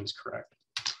the estimate is correct.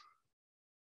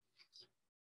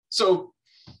 So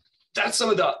that's some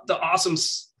of the awesome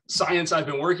science I've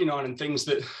been working on and things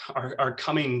that are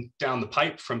coming down the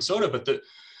pipe from SOTA. But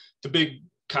the big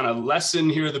kind of lesson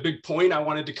here, the big point I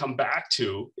wanted to come back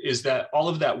to is that all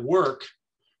of that work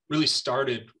really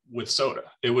started with SODA.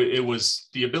 It was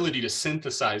the ability to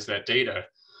synthesize that data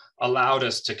allowed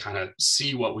us to kind of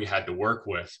see what we had to work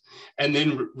with, and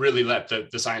then really let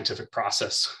the scientific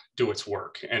process do its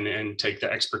work and take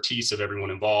the expertise of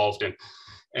everyone involved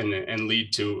and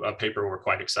lead to a paper we're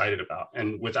quite excited about.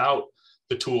 And without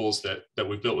the tools that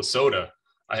we've built with SODA,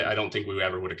 I don't think we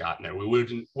ever would have gotten there. We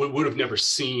would have never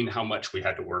seen how much we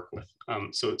had to work with.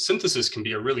 So synthesis can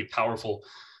be a really powerful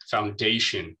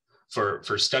foundation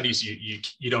for studies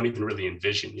you don't even really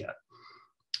envision yet.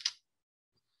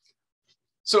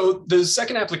 So the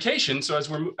second application, so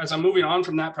as I'm moving on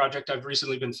from that project, I've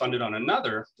recently been funded on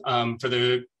another for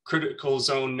the Critical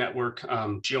Zone Network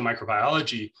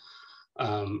Geomicrobiology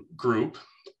group.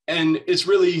 And it's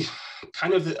really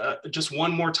kind of just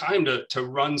one more time to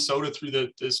run SODA through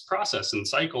this process and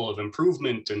cycle of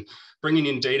improvement and bringing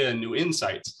in data and new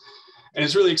insights. And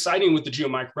it's really exciting with the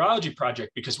geomicrobiology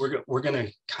project because we're going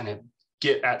to kind of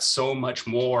get at so much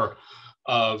more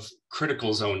of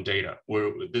critical zone data,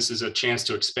 where this is a chance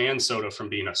to expand SODA from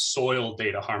being a soil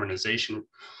data harmonization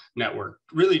network,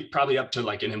 really probably up to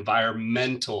like an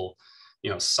environmental,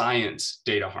 science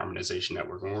data harmonization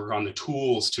network. And we're on the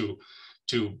tools to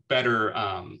better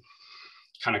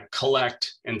kind of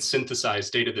collect and synthesize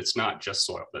data that's not just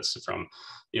soil, that's from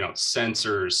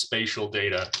sensors, spatial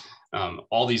data,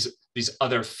 all these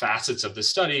other facets of the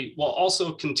study, while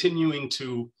also continuing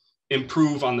to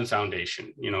improve on the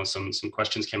foundation. Some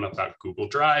questions came up about Google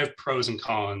Drive pros and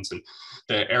cons and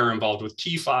the error involved with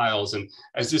key files. And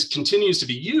as this continues to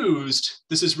be used,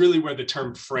 this is really where the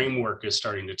term framework is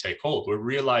starting to take hold. We're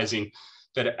realizing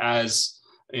that as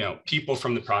people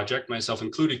from the project, myself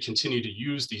included, continue to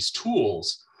use these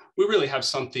tools, we really have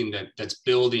something that's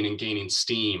building and gaining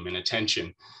steam and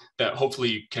attention that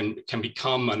hopefully can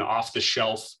become an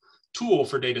off-the-shelf tool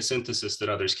for data synthesis that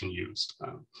others can use.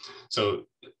 So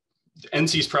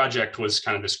NC's project was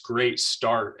kind of this great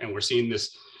start, and we're seeing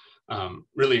this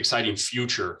really exciting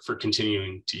future for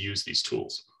continuing to use these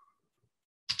tools.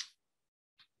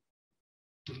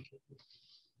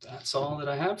 That's all that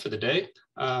I have for the day.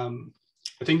 I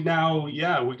think now, we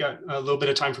got a little bit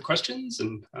of time for questions,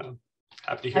 and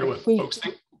happy to hear what folks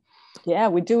think. Yeah,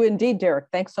 we do indeed, Derek.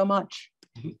 Thanks so much.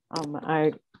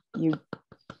 Mm-hmm.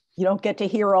 You don't get to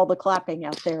hear all the clapping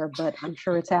out there, but I'm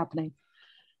sure it's happening.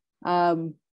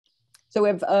 So we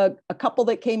have a couple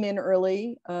that came in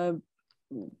early.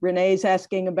 Renee's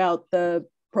asking about the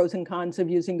pros and cons of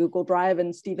using Google Drive,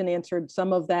 and Stephen answered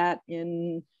some of that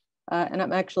and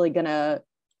I'm actually gonna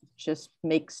just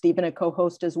make Stephen a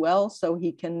co-host as well, so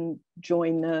he can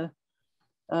join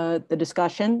the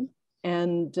discussion.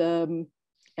 And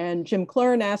Jim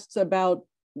Klearn asks about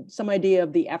some idea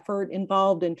of the effort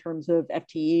involved in terms of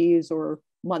FTEs or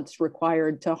months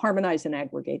required to harmonize and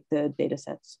aggregate the data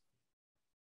sets.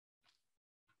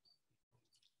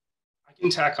 I can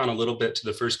tack on a little bit to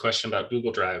the first question about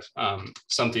Google Drive.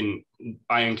 Something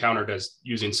I encountered as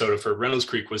using SODA for Reynolds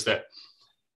Creek was that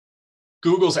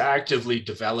Google's actively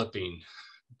developing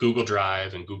Google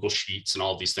Drive and Google Sheets and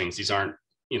all of these things. These aren't,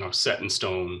 set in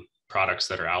stone products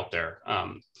that are out there.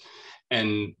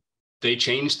 And they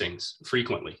change things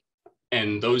frequently.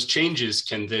 And those changes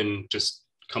can then just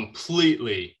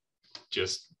completely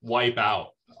just wipe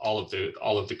out all of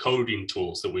the coding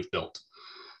tools that we've built.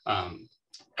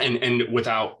 And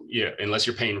without, unless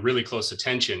you're paying really close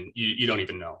attention, you don't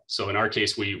even know. So in our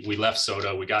case, we left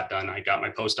SODA, we got done, I got my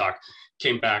postdoc,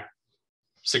 came back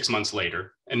 6 months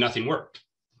later, and nothing worked.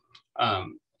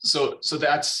 So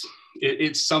that's,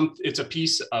 it's a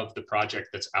piece of the project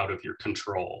that's out of your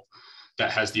control that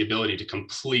has the ability to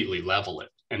completely level it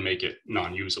and make it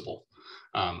non-usable.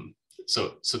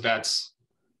 So that's,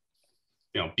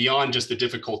 beyond just the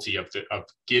difficulty of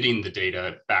getting the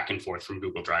data back and forth from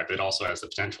Google Drive, it also has the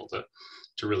potential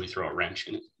to really throw a wrench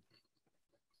in it.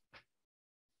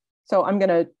 So I'm going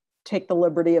to take the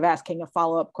liberty of asking a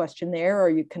follow-up question there. Are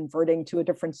you converting to a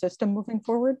different system moving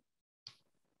forward?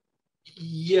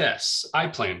 Yes, I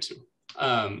plan to.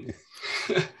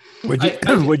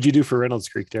 What'd you do for Reynolds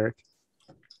Creek, Derek?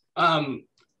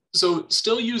 So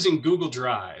still using Google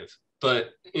Drive,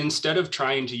 but instead of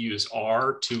trying to use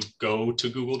R to go to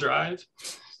Google Drive,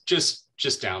 just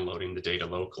downloading the data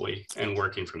locally and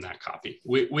working from that copy.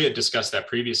 We had discussed that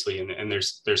previously, and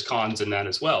there's cons in that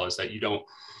as well, is that you don't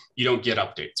get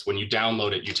updates. When you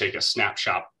download it, you take a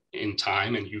snapshot in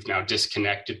time, and you've now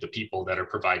disconnected the people that are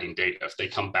providing data. If they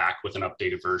come back with an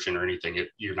updated version or anything,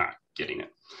 you're not getting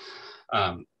it.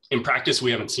 In practice,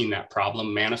 we haven't seen that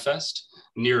problem manifest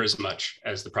near as much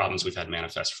as the problems we've had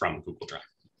manifest from Google Drive.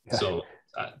 Yeah.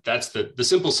 that's the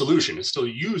simple solution is still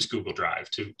use Google Drive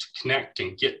to connect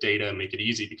and get data and make it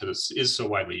easy because it is so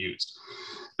widely used,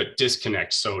 but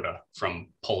disconnect SOTA from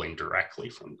pulling directly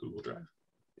from Google Drive.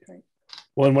 Right.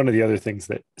 Well, and one of the other things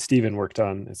that Stephen worked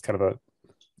on as kind of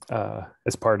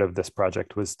as part of this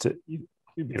project was to,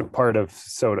 part of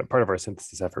SOTA, part of our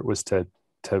synthesis effort was to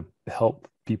help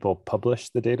people publish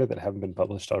the data that haven't been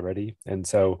published already. And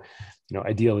so,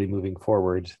 ideally moving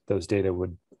forward, those data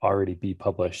would already be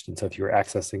published. And so if you were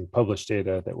accessing published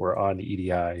data that were on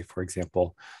EDI, for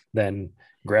example, then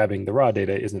grabbing the raw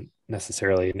data isn't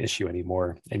necessarily an issue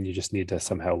anymore. And you just need to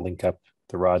somehow link up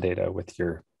the raw data with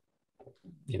your,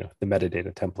 the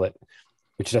metadata template,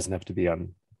 which doesn't have to be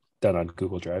done on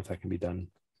Google Drive. That can be done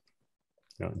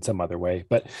in some other way.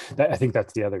 But I think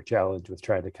that's the other challenge with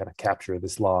trying to kind of capture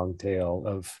this long tail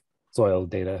of soil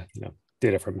data,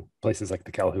 data from places like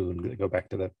the Calhoun that go back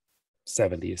to the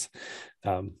 70s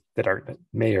that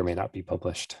may or may not be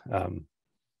published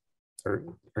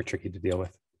or tricky to deal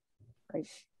with. Right.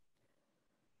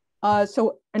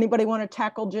 So anybody want to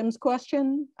tackle Jim's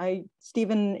question?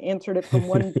 Stephen answered it from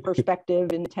one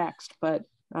perspective in text, but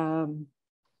to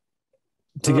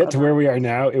get to where we are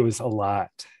now, it was a lot.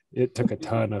 It took a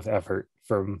ton of effort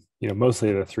from,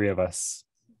 mostly the three of us,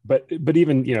 but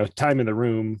even, time in the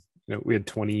room, we had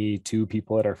 22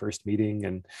 people at our first meeting,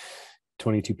 and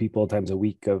 22 people times a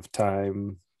week of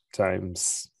time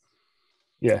times,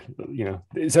 so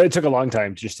it took a long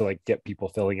time just to get people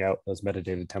filling out those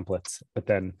metadata templates, but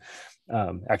then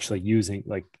actually using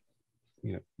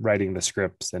writing the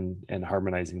scripts and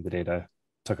harmonizing the data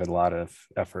took a lot of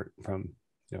effort from,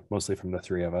 mostly from the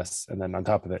three of us. And then on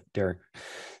top of it, Derek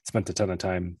spent a ton of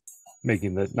time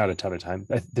making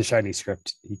the Shiny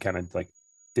script. He kind of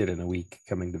did in a week,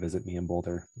 coming to visit me in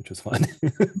Boulder, which was fun.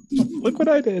 Look what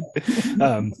I did.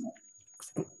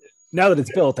 Now that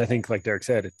it's built, I think, like Derek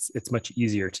said, it's much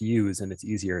easier to use and it's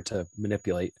easier to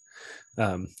manipulate.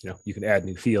 You can add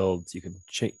new fields, you can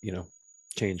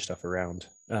change stuff around.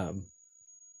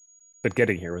 But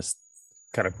getting here was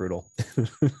kind of brutal.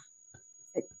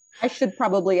 I should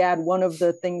probably add, one of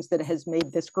the things that has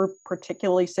made this group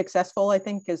particularly successful, I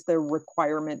think, is the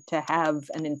requirement to have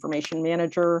an information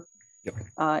manager. Yep.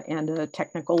 And a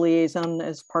technical liaison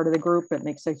as part of the group. It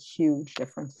makes a huge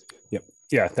difference. Yep.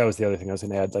 Yeah, that was the other thing I was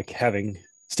going to add. Having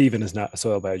Stephen is not a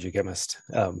soil biogeochemist,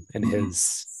 and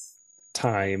his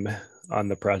time on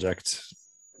the project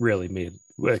really made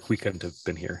we couldn't have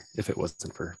been here if it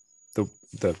wasn't for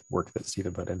the work that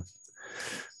Stephen put in.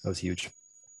 That was huge.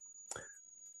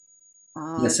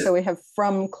 So we have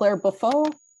from Claire Buffo.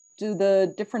 Do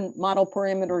the different model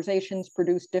parameterizations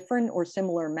produce different or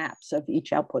similar maps of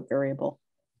each output variable?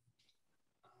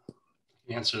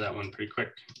 Answer that one pretty quick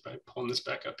by pulling this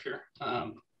back up here.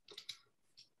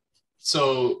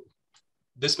 So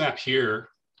this map here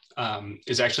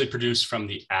is actually produced from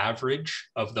the average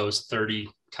of those 30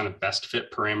 kind of best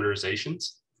fit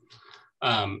parameterizations.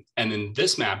 And then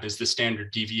this map is the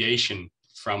standard deviation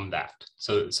from that.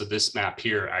 So this map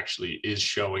here actually is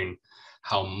showing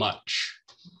how much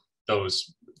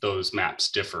those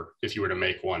maps differ if you were to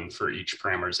make one for each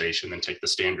parameterization, then take the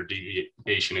standard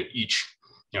deviation at each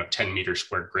 10 meter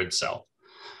squared grid cell.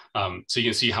 So you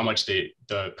can see how much the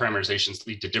parameterizations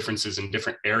lead to differences in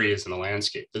different areas in the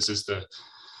landscape. This is the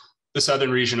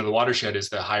southern region of the watershed is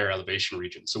the higher elevation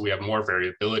region. So we have more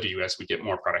variability as we get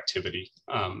more productivity.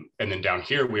 And then down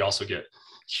here, we also get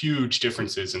huge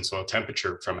differences in soil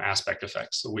temperature from aspect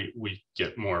effects. So we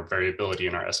get more variability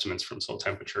in our estimates from soil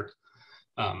temperature.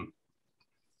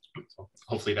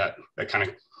 Hopefully that kind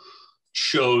of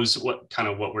shows what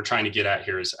we're trying to get at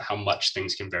here is how much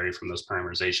things can vary from those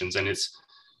parameterizations. And it's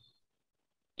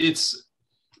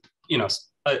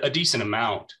a decent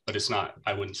amount, but it's not,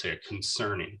 I wouldn't say, a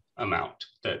concerning amount.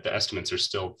 The estimates are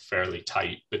still fairly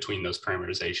tight between those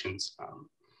parameterizations.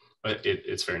 But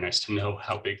it's very nice to know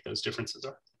how big those differences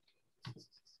are.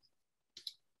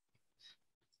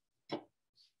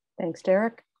 Thanks,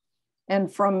 Derek.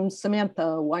 And from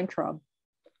Samantha Weintraub,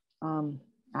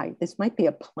 this might be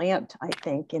a plant, I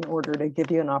think, in order to give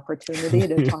you an opportunity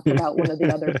to talk about one of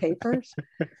the other papers.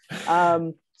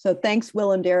 So thanks,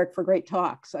 Will and Derek, for great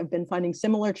talks. I've been finding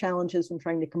similar challenges when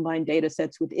trying to combine data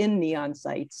sets within NEON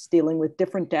sites, dealing with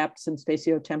different depths and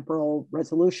spatiotemporal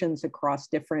resolutions across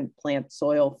different plant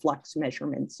soil flux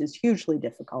measurements is hugely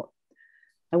difficult.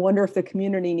 I wonder if the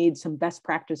community needs some best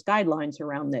practice guidelines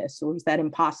around this, or is that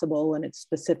impossible and it's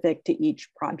specific to each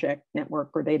project,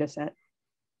 network, or data set?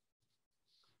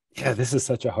 Yeah, this is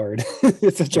such a hard,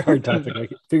 it's such a hard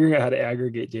topic. Figuring out how to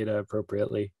aggregate data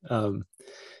appropriately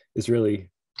is really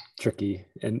tricky.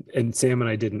 And Sam and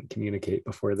I didn't communicate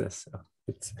before this. So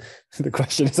it's the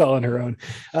question is all on her own.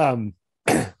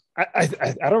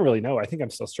 I don't really know. I think I'm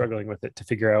still struggling with it to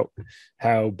figure out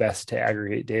how best to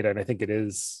aggregate data. And I think it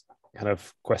is kind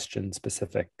of question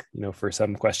specific. You know, for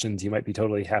some questions, you might be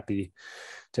totally happy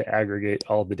to aggregate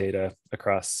all the data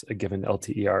across a given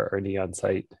LTER or neon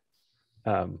site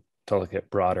to look at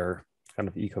broader kind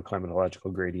of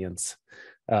eco-climatological gradients.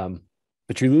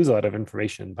 But you lose a lot of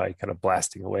information by kind of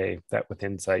blasting away that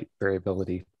within site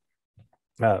variability.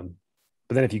 But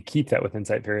then if you keep that within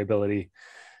site variability,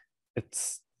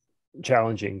 it's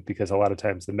challenging because a lot of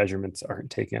times the measurements aren't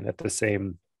taken at the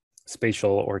same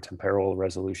spatial or temporal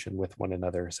resolution with one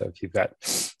another. So if you've got,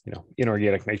 you know,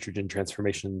 inorganic nitrogen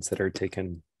transformations that are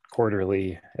taken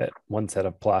quarterly at one set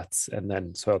of plots, and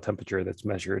then soil temperature that's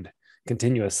measured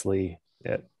continuously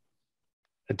at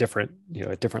a different, you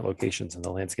know, at different locations in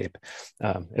the landscape,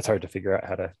 it's hard to figure out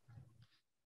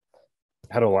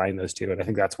how to align those two. And I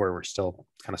think that's where we're still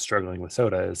kind of struggling with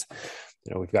SOTA is,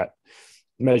 you know, we've got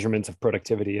measurements of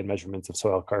productivity and measurements of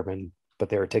soil carbon, but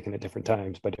they are taken at different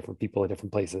times by different people at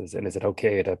different places. And is it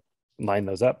okay to line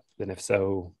those up? And if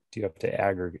so, do you have to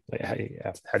aggregate?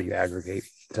 How do you aggregate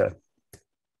to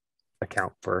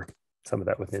account for some of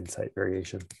that within site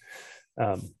variation?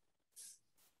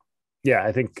 Yeah,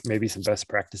 I think maybe some best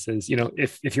practices, you know,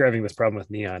 if you're having this problem with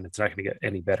neon, it's not going to get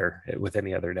any better with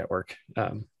any other network.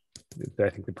 I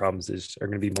think the problems are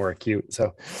going to be more acute.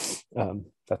 So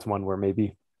that's one where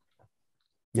maybe,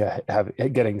 yeah,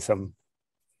 getting some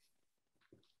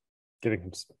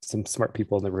smart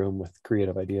people in the room with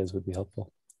creative ideas would be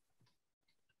helpful.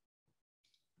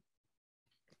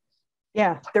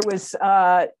 Yeah, there was,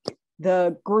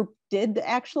 the group did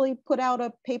actually put out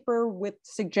a paper with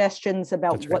suggestions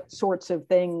about what sorts of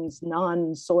things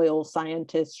non-soil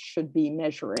scientists should be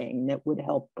measuring that would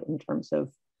help in terms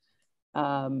of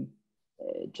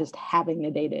just having the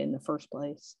data in the first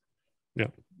place.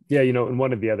 Yeah, you know, and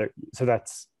one of the other, so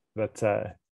that's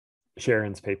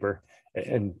Sharon's paper.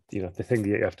 And, you know, the thing that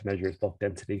you have to measure is bulk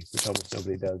density, which almost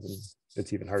nobody does. And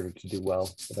it's even harder to do well.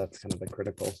 So that's kind of the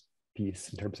critical piece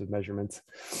in terms of measurements.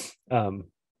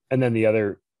 And then the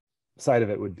other side of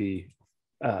it would be,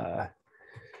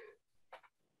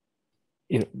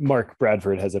 you know, Mark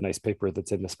Bradford has a nice paper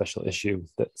that's in the special issue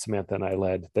that Samantha and I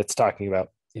led that's talking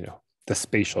about, you know, the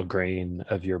spatial grain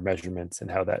of your measurements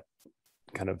and how that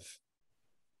kind of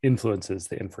influences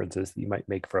the inferences that you might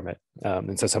make from it.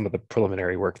 And so some of the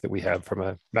preliminary work that we have from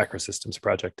a macro systems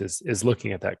project is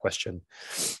looking at that question.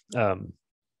 And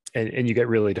you get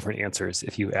really different answers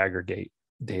if you aggregate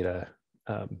data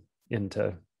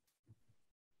into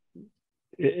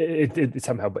it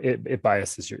somehow it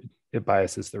biases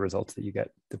the results that you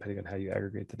get depending on how you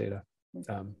aggregate the data,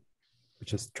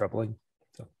 which is troubling.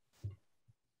 So,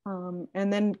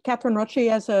 and then Catherine Rucci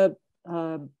has a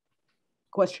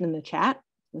question in the chat.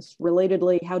 This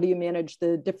relatedly, how do you manage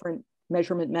the different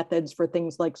measurement methods for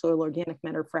things like soil organic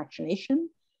matter fractionation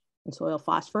and soil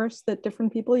phosphorus that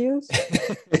different people use?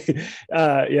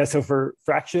 Yeah, so for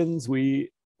fractions,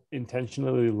 we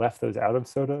intentionally left those out of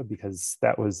SOTA because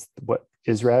that was what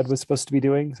ISRAD was supposed to be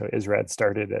doing. So ISRAD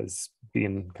started as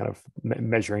being kind of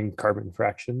measuring carbon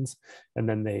fractions, and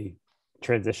then they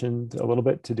transitioned a little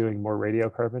bit to doing more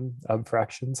radiocarbon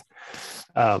fractions.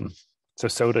 So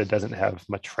SOTA doesn't have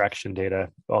much fraction data,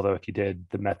 although if you did,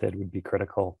 the method would be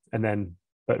critical. And then,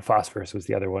 but phosphorus was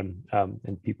the other one.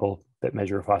 And people that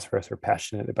measure phosphorus are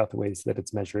passionate about the ways that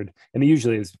it's measured. And it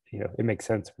usually is, you know, it makes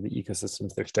sense for the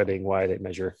ecosystems they're studying, why they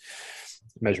measure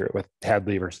it with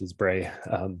Hadley versus Bray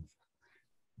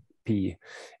P.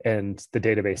 And the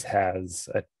database has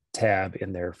a tab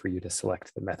in there for you to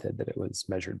select the method that it was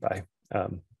measured by.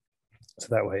 So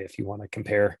that way, if you want to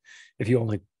compare, if you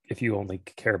only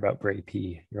care about Bray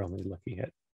P, you're only looking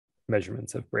at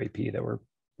measurements of Bray P that were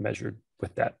measured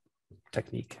with that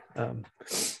technique.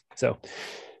 So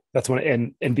that's one,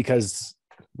 and because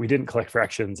we didn't collect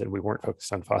fractions and we weren't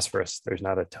focused on phosphorus, there's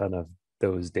not a ton of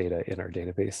those data in our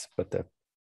database, but the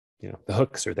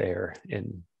hooks are there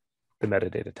in the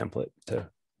metadata template to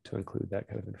include that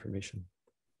kind of information.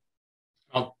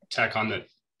 I'll tack on that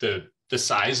the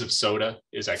size of SOTA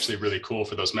is actually really cool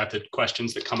for those method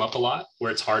questions that come up a lot, where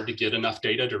it's hard to get enough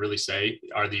data to really say,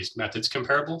 are these methods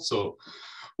comparable? So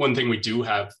one thing we do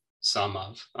have some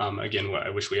of, again, what I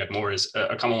wish we had more, is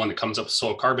a common one that comes up with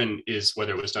soil carbon is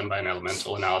whether it was done by an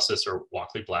elemental analysis or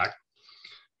Walkley Black.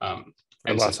 And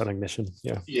loss on ignition,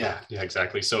 yeah,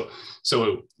 exactly. So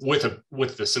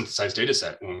with the synthesized data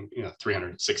set,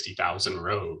 360,000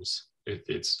 rows,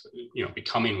 it's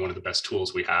becoming one of the best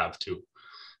tools we have to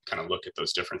kind of look at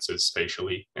those differences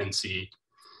spatially and see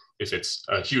if it's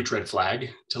a huge red flag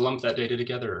to lump that data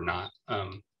together or not.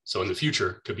 So in the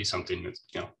future, could be something that,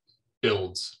 you know,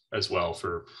 builds as well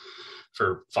for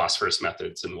phosphorus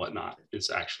methods and whatnot, is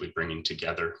actually bringing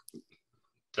together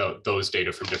those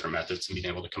data from different methods and being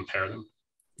able to compare them.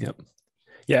 Yep.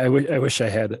 Yeah, I wish I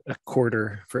had a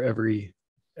quarter for every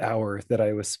hour that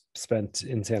I was spent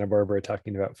in Santa Barbara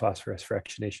talking about phosphorus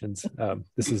fractionations.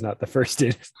 This is not the first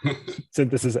data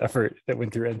synthesis effort that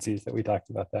went through NCs that we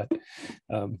talked about that.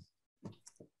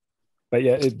 But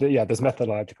yeah, those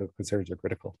methodological concerns are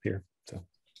critical here. So,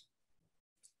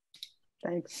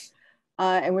 thanks.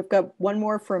 And we've got one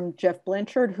more from Jeff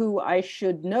Blanchard, who I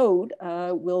should note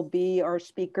will be our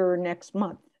speaker next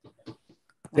month.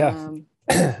 Yeah.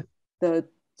 The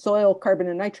soil, carbon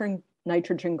and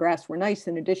nitrogen graphs were nice.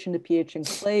 In addition to pH and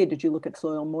clay, did you look at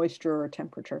soil moisture or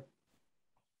temperature?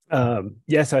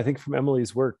 Yes, I think from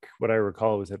Emily's work, what I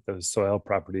recall was that those soil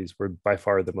properties were by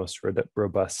far the most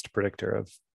robust predictor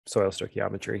of soil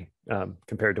stoichiometry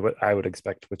compared to what I would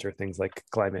expect, which are things like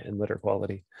climate and litter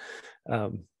quality,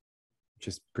 which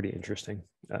is pretty interesting.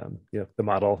 You know, the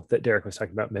model that Derek was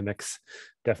talking about, Mimics,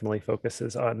 definitely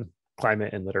focuses on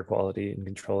climate and litter quality and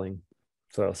controlling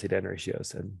soil seed-N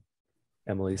ratios, and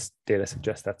Emily's data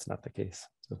suggests that's not the case.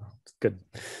 So it's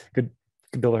good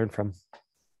to learn from.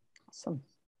 Awesome.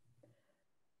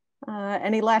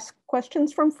 Any last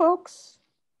questions from folks?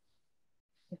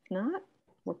 If not,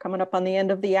 we're coming up on the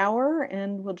end of the hour,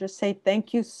 and we'll just say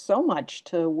thank you so much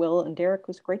to Will and Derek. It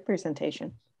was a great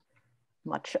presentation.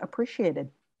 Much appreciated.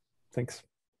 Thanks.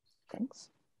 Thanks.